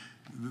than,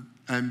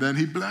 and then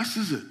he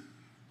blesses it,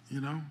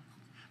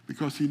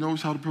 because he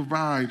knows how to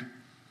provide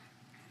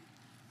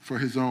for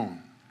his own.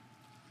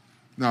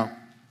 Now,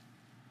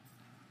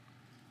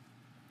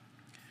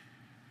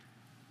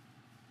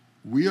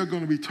 we are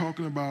going to be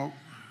talking about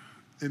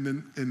in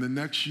the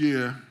next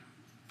year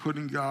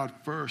putting God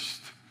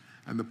first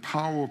and the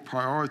power of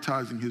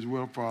prioritizing his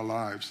will for our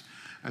lives.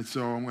 And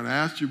so I'm going to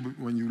ask you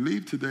when you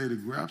leave today to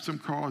grab some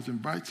cards,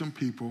 invite some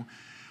people.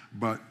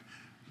 But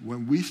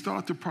when we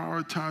start to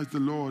prioritize the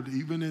Lord,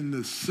 even in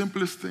the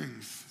simplest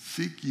things,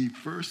 seek ye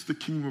first the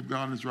kingdom of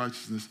God and his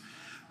righteousness,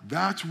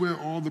 that's where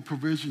all the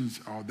provisions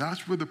are.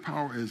 That's where the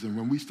power is. And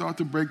when we start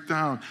to break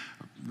down,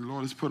 the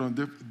Lord has put on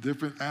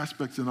different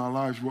aspects in our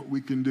lives what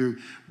we can do,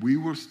 we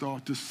will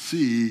start to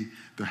see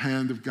the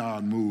hand of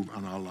God move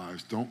on our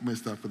lives. Don't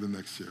miss that for the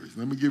next series.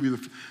 Let me give you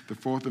the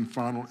fourth and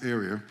final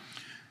area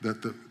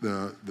that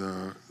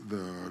the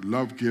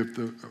love gift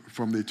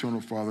from the Eternal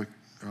Father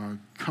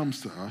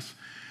comes to us.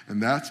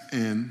 And that's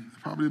in,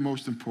 probably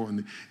most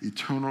importantly,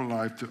 eternal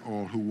life to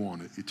all who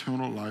want it.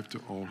 Eternal life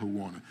to all who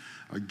want it.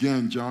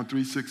 Again, John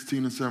 3:16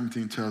 and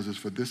 17 tells us,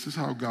 for this is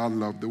how God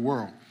loved the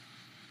world.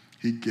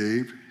 He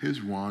gave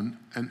his one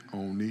and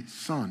only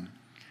Son,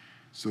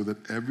 so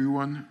that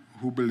everyone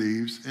who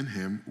believes in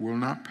him will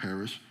not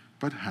perish,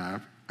 but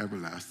have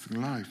everlasting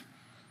life.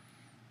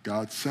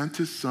 God sent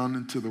his Son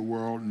into the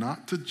world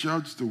not to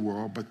judge the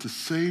world, but to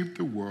save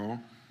the world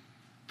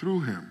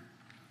through him.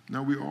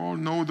 Now, we all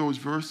know those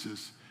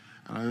verses.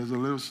 There's a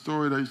little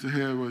story that I used to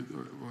hear where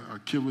a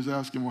kid was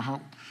asking,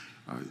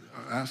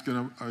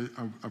 asking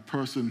a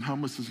person, how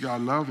much does God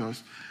love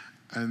us?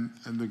 And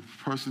the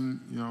person,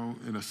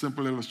 in a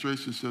simple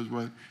illustration says,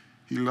 well,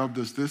 he loved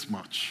us this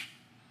much.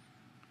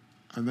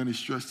 And then he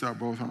stretched out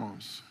both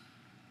arms.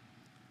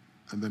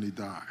 And then he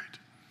died.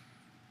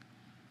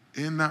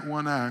 In that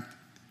one act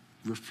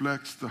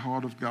reflects the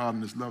heart of God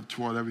and his love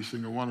toward every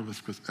single one of us,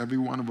 because every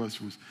one of us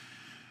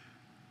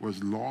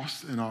was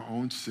lost in our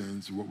own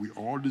sins. What we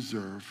all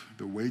deserve,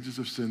 the wages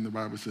of sin, the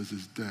Bible says,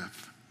 is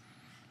death.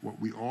 What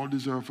we all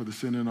deserve for the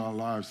sin in our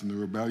lives and the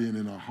rebellion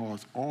in our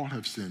hearts, all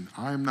have sinned.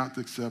 I am not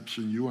the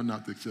exception. You are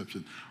not the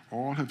exception.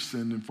 All have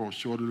sinned and fall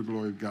short of the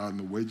glory of God, and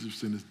the wages of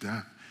sin is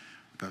death.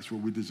 That's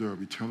what we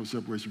deserve, eternal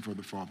separation from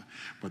the Father.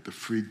 But the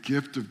free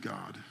gift of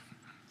God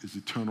is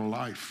eternal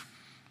life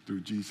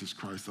through Jesus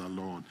Christ our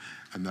Lord.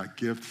 And that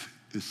gift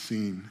is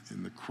seen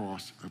in the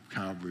cross of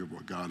Calvary of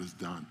what God has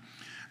done.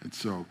 And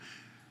so,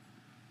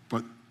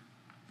 but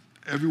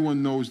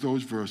everyone knows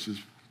those verses,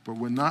 but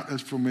we're not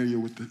as familiar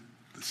with the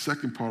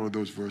second part of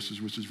those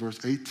verses, which is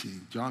verse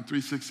 18. John 3,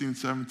 16 and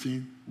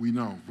 17, we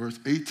know. Verse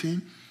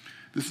 18,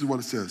 this is what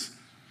it says.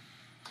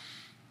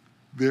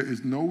 There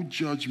is no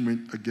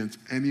judgment against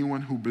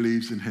anyone who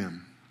believes in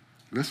him.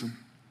 Listen.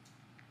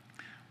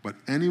 But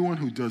anyone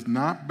who does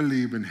not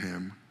believe in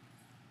him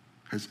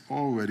has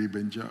already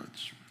been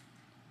judged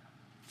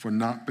for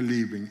not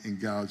believing in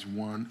God's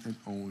one and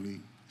only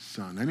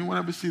Son. Anyone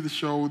ever see the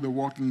show The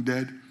Walking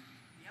Dead?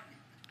 Yep.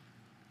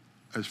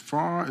 As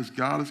far as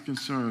God is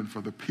concerned,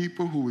 for the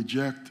people who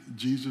reject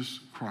Jesus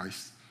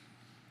Christ,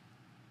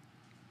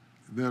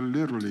 they're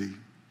literally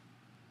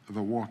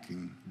the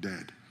walking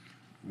dead.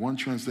 One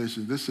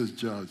translation, this says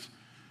judge.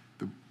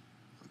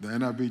 The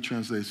NIV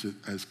translates it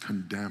as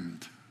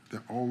condemned.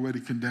 They're already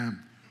condemned.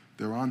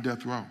 They're on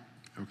death row,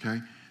 okay?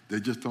 They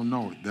just don't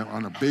know it. They're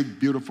on a big,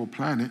 beautiful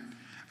planet,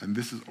 and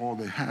this is all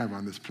they have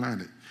on this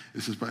planet.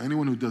 It says, but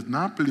anyone who does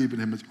not believe in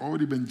him has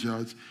already been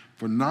judged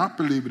for not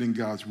believing in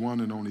God's one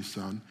and only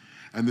Son.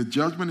 And the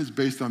judgment is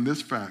based on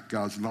this fact.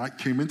 God's light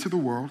came into the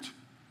world,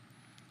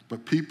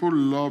 but people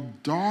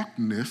loved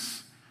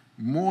darkness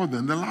more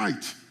than the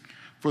light,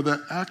 for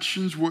their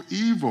actions were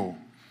evil.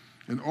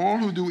 And all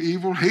who do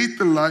evil hate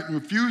the light and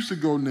refuse to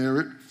go near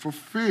it for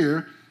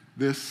fear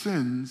their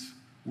sins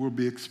will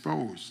be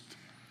exposed.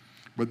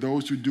 But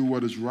those who do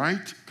what is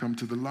right come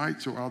to the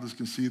light so others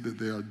can see that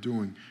they are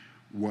doing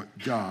what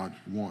God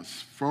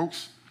wants.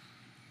 Folks,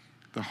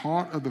 the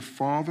heart of the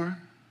Father,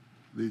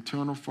 the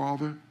eternal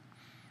Father,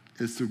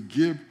 is to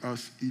give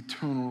us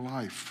eternal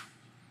life.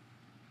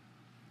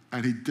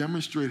 And he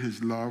demonstrated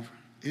his love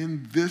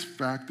in this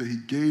fact that he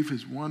gave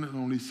his one and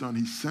only Son.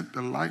 He sent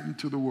the light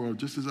into the world,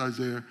 just as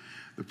Isaiah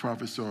the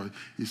prophet saw it.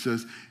 He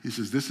says,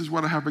 this is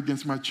what I have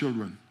against my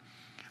children.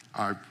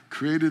 I've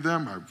created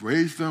them, I've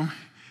raised them,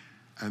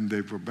 and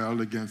they've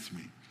rebelled against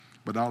me.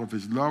 But out of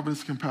his love and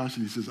his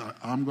compassion, he says,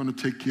 I'm going to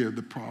take care of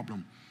the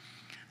problem.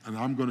 And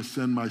I'm going to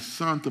send my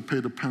Son to pay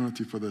the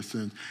penalty for their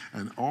sins.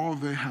 And all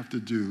they have to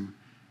do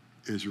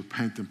is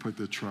repent and put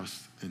their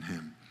trust in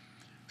him.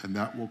 And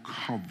that will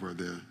cover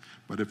their.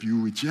 But if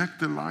you reject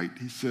the light,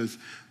 he says,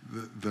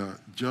 the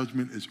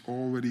judgment is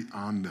already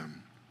on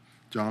them.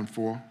 John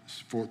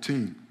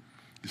 4:14.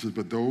 He says,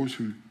 but those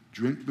who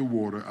drink the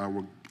water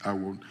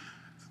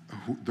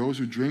those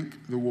who drink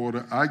the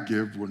water I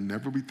give will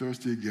never be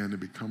thirsty again. It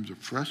becomes a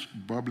fresh,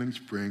 bubbling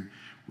spring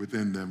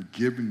within them,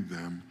 giving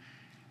them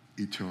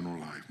eternal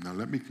life. Now,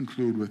 let me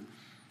conclude with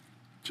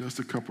just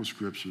a couple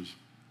scriptures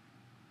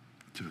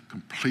to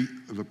complete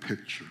the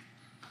picture.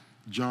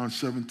 John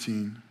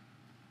 17,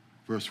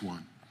 verse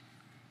 1.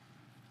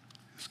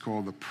 It's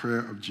called the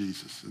prayer of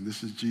Jesus, and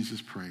this is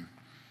Jesus praying.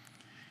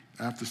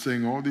 After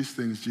saying all these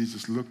things,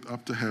 Jesus looked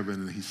up to heaven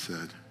and he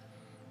said,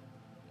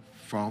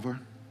 Father,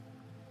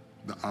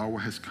 the hour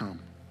has come.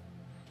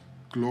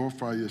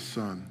 Glorify your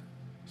Son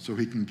so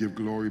he can give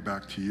glory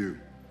back to you.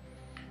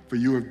 For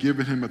you have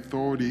given him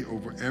authority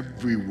over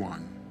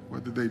everyone,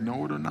 whether they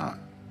know it or not.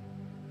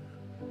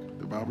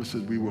 The Bible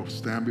says we will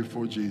stand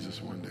before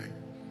Jesus one day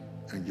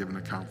and give an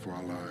account for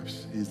our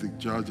lives. He's the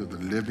judge of the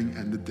living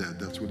and the dead.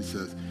 That's what he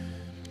says.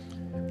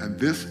 And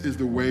this is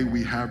the way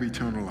we have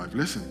eternal life.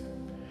 Listen,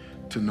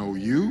 to know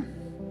you,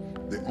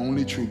 the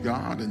only true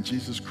God, and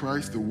Jesus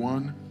Christ, the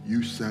one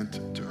you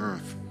sent to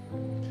earth.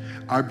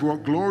 I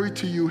brought glory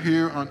to you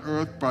here on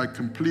earth by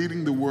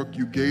completing the work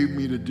you gave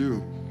me to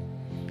do.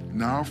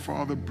 Now,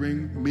 Father,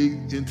 bring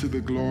me into the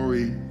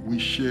glory we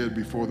shared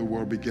before the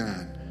world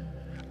began.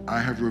 I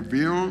have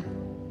revealed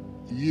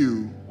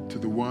you to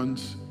the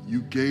ones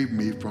you gave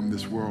me from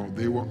this world.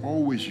 They were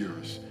always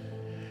yours.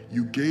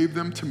 You gave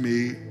them to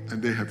me,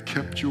 and they have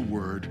kept your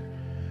word.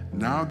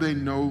 Now they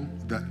know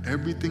that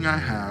everything I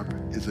have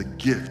is a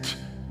gift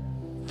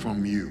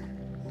from you.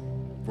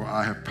 For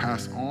I have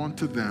passed on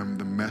to them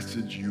the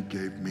message you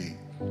gave me.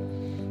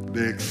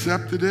 They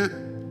accepted it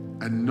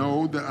and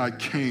know that I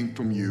came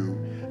from you,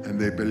 and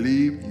they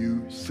believe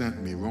you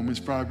sent me. Romans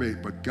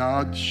 5:8. But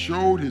God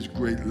showed his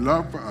great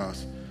love for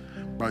us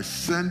by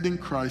sending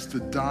Christ to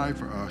die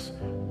for us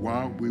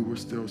while we were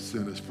still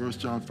sinners. 1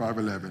 John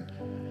 5:11.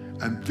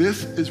 And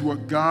this is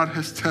what God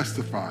has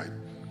testified.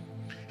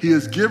 He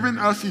has given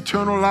us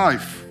eternal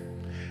life.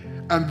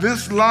 And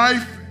this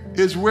life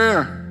is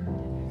where?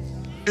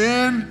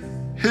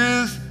 In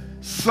his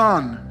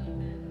Son.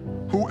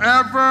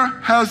 Whoever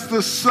has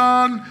the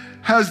Son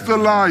has the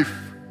life.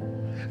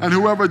 And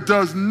whoever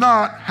does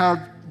not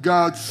have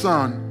God's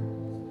Son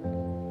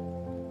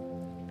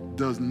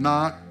does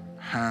not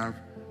have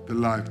the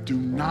life. Do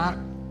not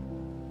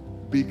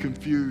be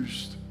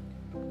confused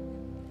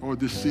or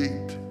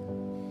deceived.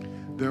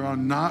 There are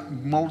not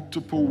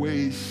multiple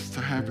ways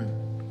to heaven.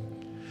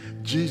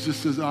 Jesus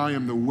says, I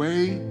am the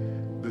way,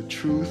 the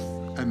truth,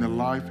 and the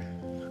life.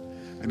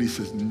 And he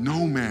says,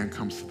 no man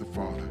comes to the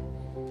Father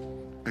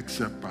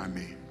except by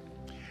me.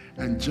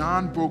 And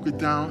John broke it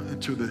down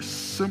into the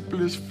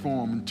simplest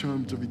form in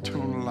terms of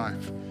eternal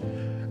life.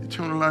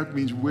 Eternal life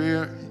means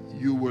where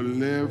you will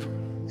live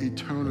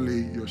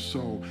eternally, your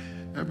soul.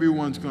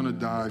 Everyone's going to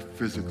die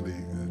physically.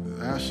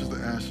 Ashes to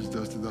ashes,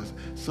 dust to dust.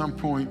 Some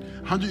point,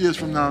 100 years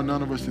from now,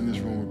 none of us in this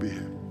room will be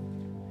here.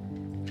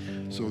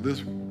 So this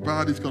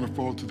body's going to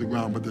fall to the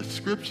ground. But the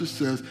scripture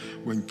says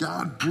when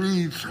God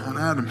breathed on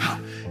Adam,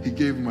 he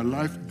gave him a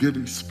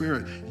life-giving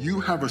spirit. You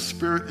have a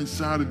spirit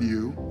inside of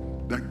you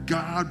that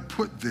God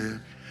put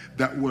there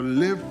that will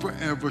live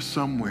forever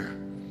somewhere.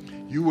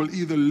 You will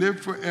either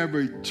live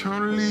forever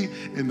eternally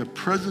in the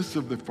presence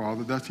of the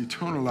Father, that's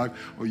eternal life,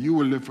 or you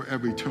will live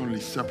forever eternally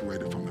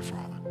separated from the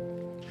Father.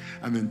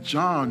 And then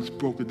John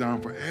broke it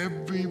down for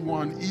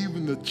everyone,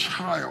 even the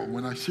child.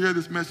 When I share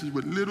this message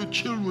with little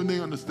children, they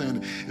understand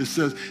it. It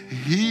says,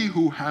 he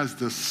who has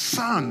the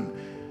Son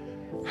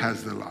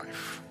has the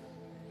life.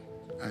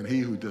 And he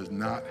who does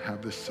not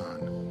have the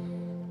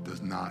Son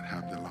does not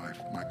have the life.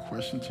 My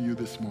question to you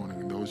this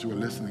morning, and those who are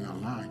listening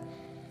online,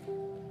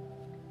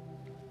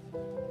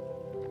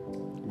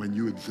 when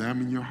you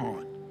examine your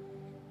heart,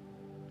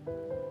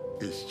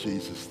 is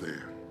Jesus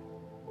there?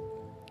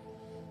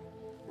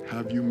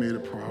 Have you made a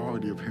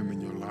priority of him in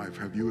your life?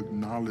 Have you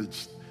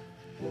acknowledged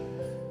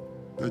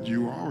that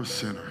you are a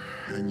sinner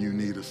and you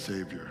need a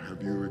Savior?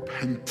 Have you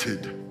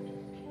repented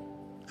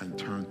and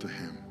turned to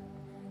him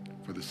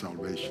for the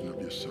salvation of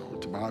your soul?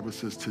 The Bible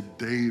says,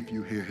 today if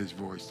you hear his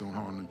voice, don't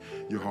harden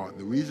your heart.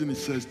 The reason it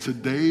says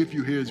today if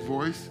you hear his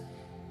voice,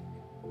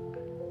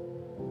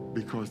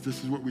 because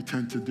this is what we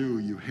tend to do.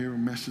 You hear a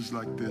message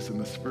like this and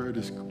the Spirit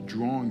is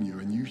drawing you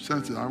and you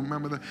sense it. I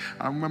remember that.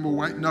 I remember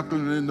white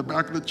knuckling in the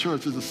back of the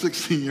church as a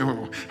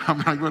 16-year-old. I'm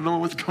like, well, Lord,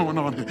 what's going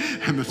on here?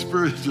 And the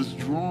Spirit is just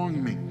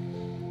drawing me.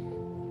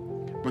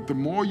 But the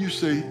more you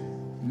say,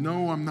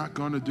 no, I'm not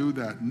going to do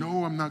that.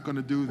 No, I'm not going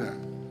to do that.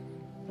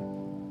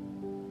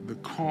 The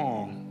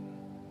call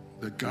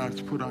that God's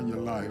put on your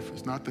life,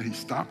 it's not that he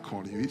stopped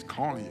calling you. He's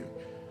calling you.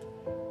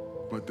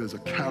 But there's a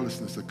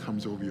callousness that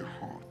comes over your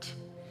heart.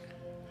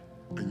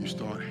 And you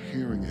start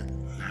hearing it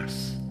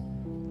less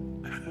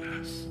and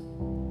less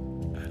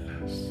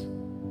and less.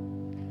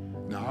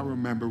 Now, I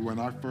remember when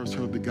I first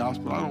heard the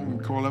gospel, I don't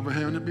recall ever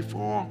hearing it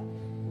before.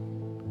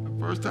 The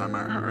first time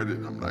I heard it,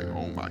 I'm like,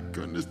 oh my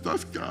goodness,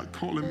 that's God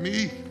calling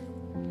me.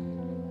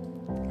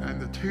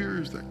 And the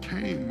tears that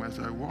came as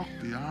I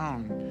walked the aisle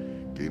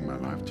and gave my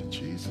life to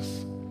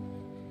Jesus.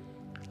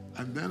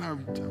 And then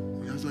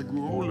as I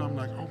grew older, I'm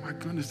like, oh my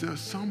goodness, there are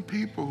some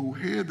people who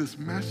hear this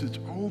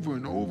message over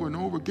and over and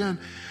over again,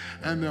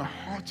 and their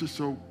hearts are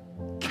so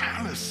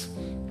callous.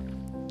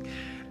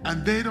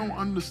 And they don't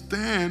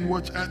understand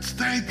what's at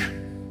stake.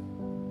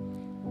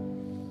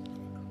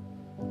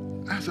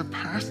 As a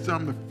pastor,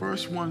 I'm the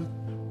first one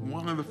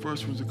of the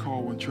first ones to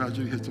call when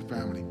tragedy hits a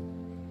family.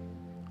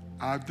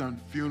 I've done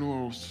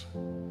funerals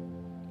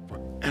for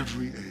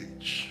every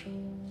age,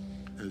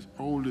 as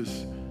old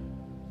as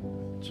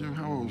Jim,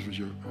 how old was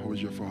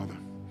your father?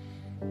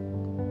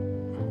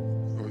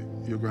 Or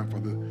your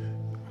grandfather?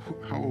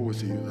 How old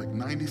was he? He was like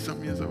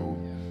 90-something years old?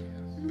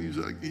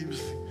 He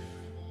was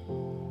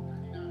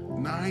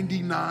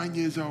 99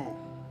 years old.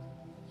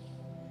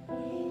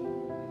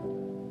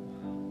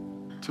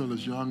 Till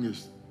as young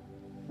as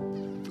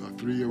a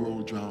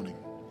 3-year-old drowning.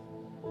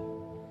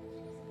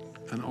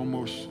 And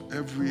almost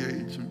every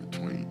age in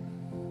between.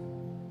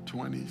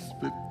 20s,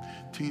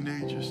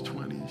 teenagers,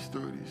 20s,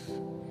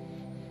 30s.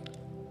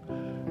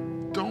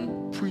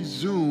 Don't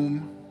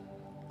presume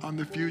on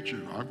the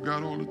future. I've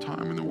got all the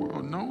time in the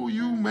world. No,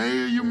 you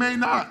may or you may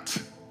not.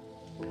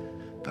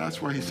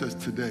 That's why he says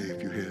today,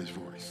 if you hear his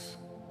voice.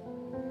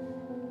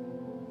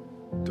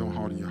 Don't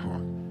harden your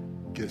heart.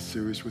 Get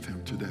serious with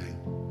him today.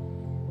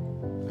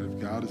 And if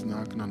God is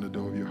knocking on the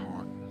door of your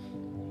heart,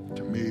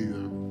 to me,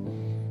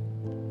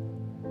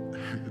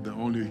 the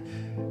only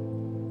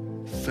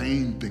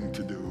sane thing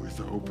to do is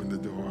to open the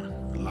door,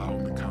 allow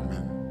him to come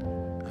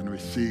in, and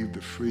receive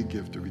the free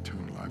gift of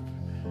eternal life.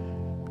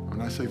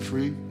 When I say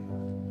free,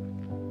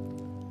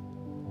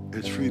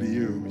 it's free to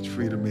you, it's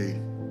free to me,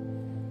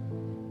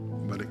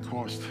 but it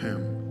cost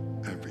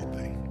him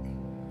everything.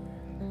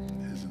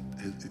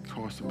 It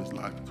cost him his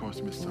life, it cost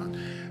him his son,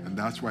 and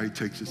that's why he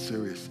takes it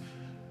serious.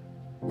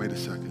 Wait a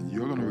second,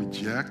 you're going to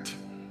reject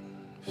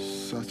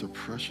such a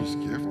precious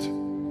gift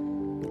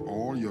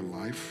all your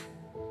life,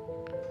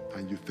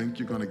 and you think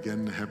you're going to get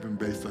into heaven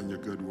based on your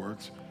good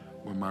works,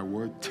 when my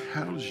word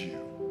tells you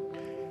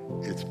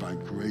it's by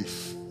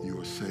grace you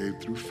are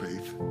saved through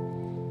faith.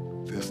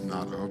 This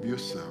not of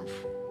yourself.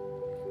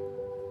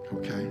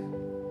 Okay?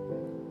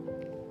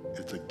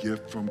 It's a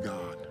gift from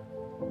God,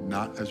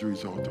 not as a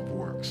result of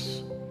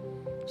works,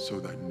 so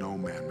that no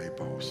man may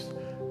boast.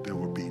 There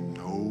will be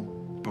no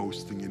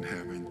boasting in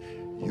heaven.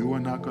 You are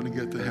not going to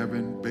get to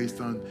heaven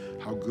based on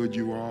how good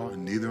you are,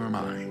 and neither am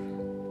I.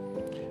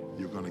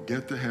 You're going to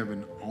get to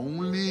heaven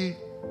only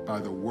by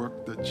the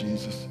work that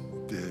Jesus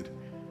did,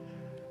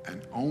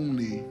 and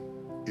only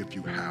if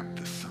you have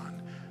the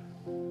Son.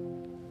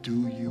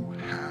 Do you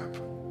have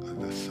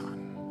the Son?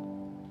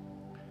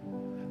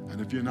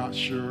 And if you're not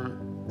sure,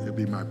 it'd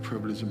be my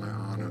privilege and my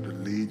honor to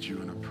lead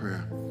you in a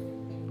prayer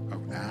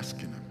of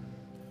asking him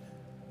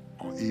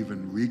or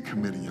even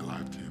recommitting your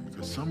life to him,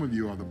 because some of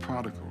you are the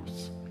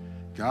prodigals.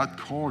 God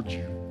called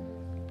you,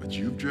 but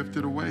you've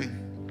drifted away,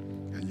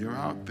 and you're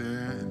out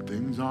there and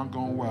things aren't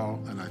going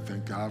well, and I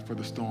thank God for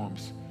the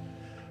storms,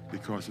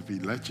 because if he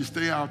let you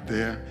stay out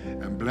there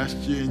and blessed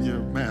you in your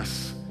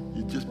mess,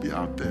 you'd just be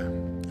out there.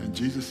 And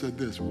Jesus said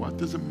this, what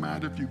does it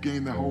matter if you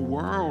gain the whole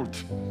world,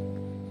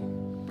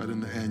 but in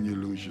the end you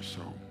lose your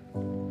soul?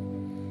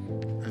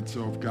 And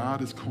so if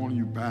God is calling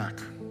you back,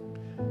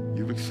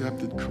 you've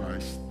accepted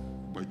Christ,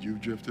 but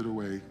you've drifted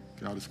away,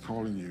 God is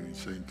calling you. He's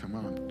saying, come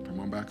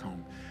on back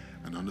home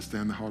and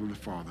understand the heart of the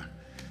Father.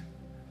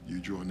 You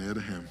draw near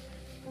to him,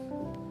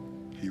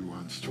 he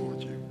runs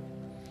toward you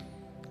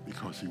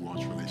because he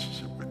wants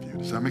relationship with you.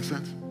 Does that make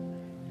sense?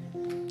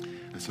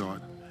 And so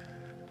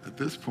at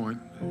this point,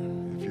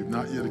 if you've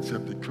not yet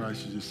accepted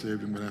Christ as your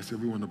Savior, I'm going to ask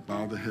everyone to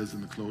bow their heads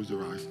and to close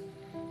their eyes.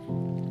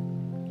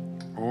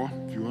 Or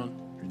if you're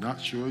not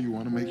sure, you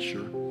want to make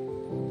sure,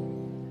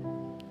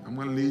 I'm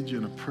going to lead you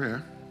in a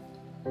prayer.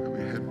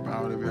 Every head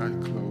bowed, every eye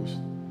closed.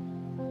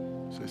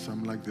 Say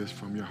something like this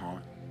from your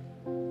heart.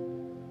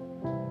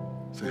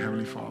 Say,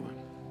 Heavenly Father,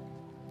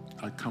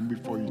 I come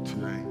before you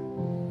today.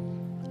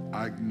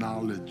 I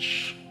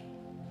acknowledge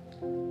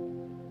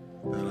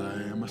that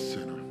I am a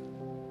sinner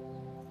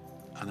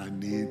and I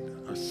need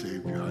a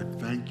Savior. I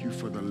thank you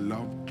for the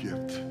love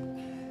gift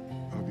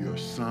of your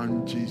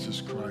Son,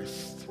 Jesus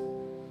Christ,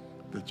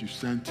 that you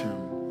sent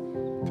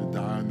him to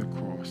die on the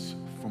cross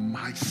for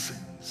my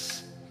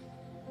sins.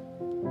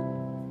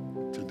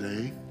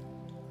 Today,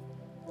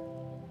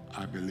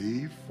 I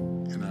believe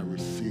and I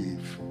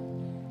receive.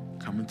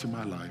 Come into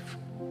my life.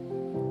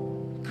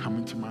 Come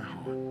into my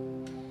heart.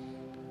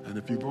 And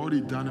if you've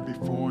already done it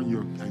before and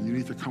you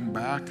need to come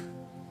back,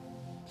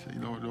 say,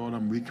 Lord,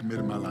 I'm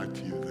recommitting my life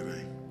to you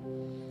today.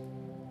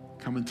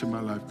 Come into my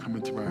life, come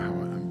into my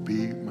heart, and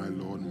be my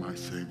Lord and my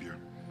Savior.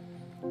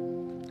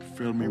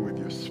 Fill me with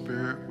your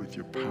spirit, with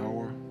your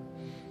power,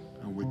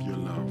 and with your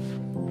love.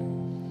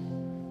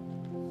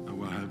 And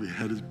while every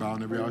head is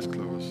bowed and every eye is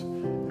closed,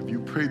 if you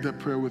prayed that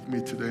prayer with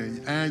me today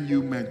and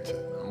you meant it,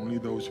 only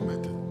those who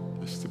meant it,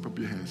 just slip up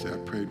your hand and say, I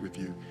prayed with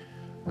you.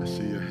 I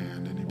see your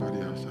hand.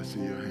 Anybody else? I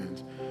see your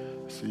hands.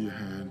 I see your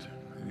hand.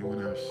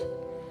 Anyone else?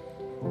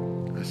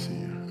 I see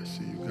you. I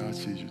see you. God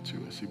sees you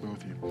too. I see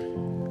both of you.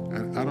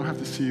 And I don't have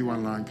to see you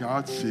online.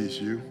 God sees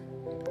you,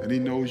 and he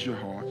knows your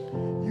heart.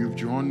 You've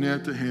drawn near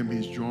to him.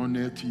 He's drawn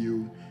near to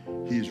you.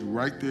 He's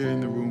right there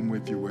in the room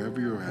with you, wherever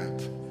you're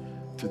at.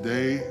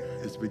 Today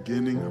is the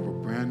beginning of a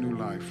brand new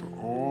life for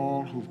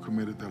all who've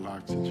committed their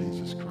life to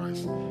Jesus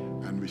Christ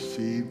and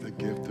received the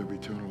gift of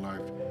eternal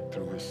life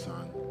through his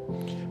Son.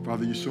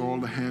 Father, you saw all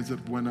the hands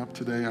that went up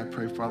today. I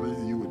pray, Father,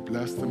 that you would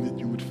bless them, that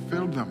you would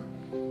fill them,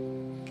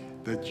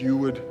 that you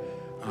would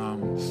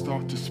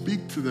start to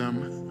speak to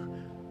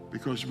them,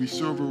 because we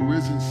serve a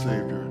risen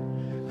Savior,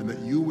 and that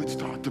you would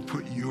start to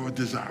put your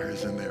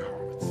desires in their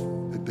hearts,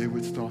 that they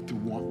would start to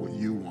want what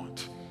you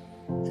want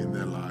in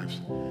their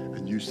lives.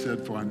 And you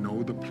said, for I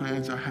know the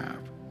plans I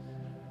have,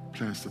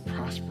 plans to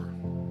prosper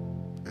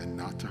and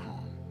not to harm,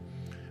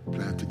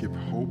 plan to give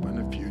hope in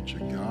the future.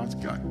 God's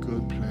got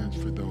good plans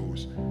for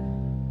those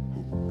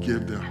who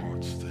give their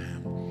hearts to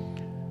him.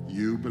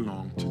 You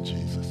belong to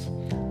Jesus.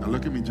 Now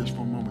look at me just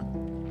for a moment.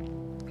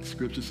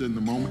 Scripture said in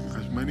the moment,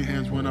 as many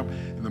hands went up,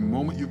 in the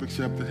moment you've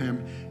accepted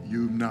him,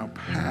 you've now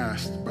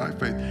passed by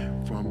faith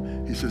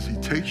from, he says, he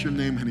takes your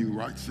name and he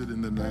writes it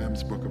in the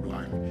Lamb's book of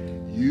life.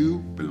 You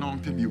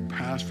belong to him. You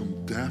pass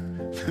from death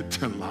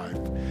to life.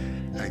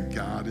 And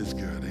God is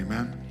good.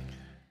 Amen.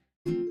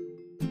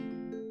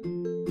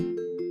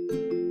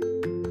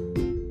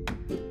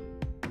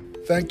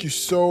 Thank you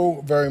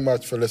so very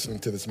much for listening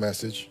to this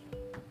message.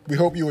 We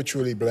hope you were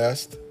truly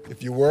blessed.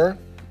 If you were,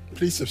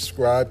 please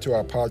subscribe to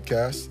our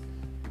podcast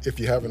if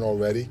you haven't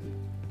already,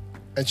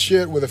 and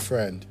share it with a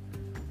friend.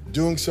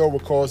 Doing so will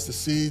cause the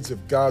seeds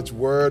of God's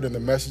word and the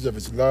message of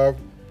his love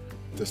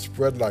to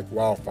spread like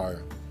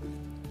wildfire.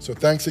 So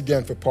thanks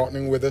again for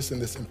partnering with us in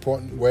this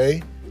important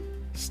way.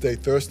 Stay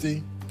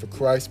thirsty for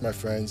Christ, my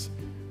friends,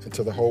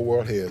 until the whole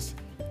world hears.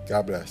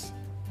 God bless.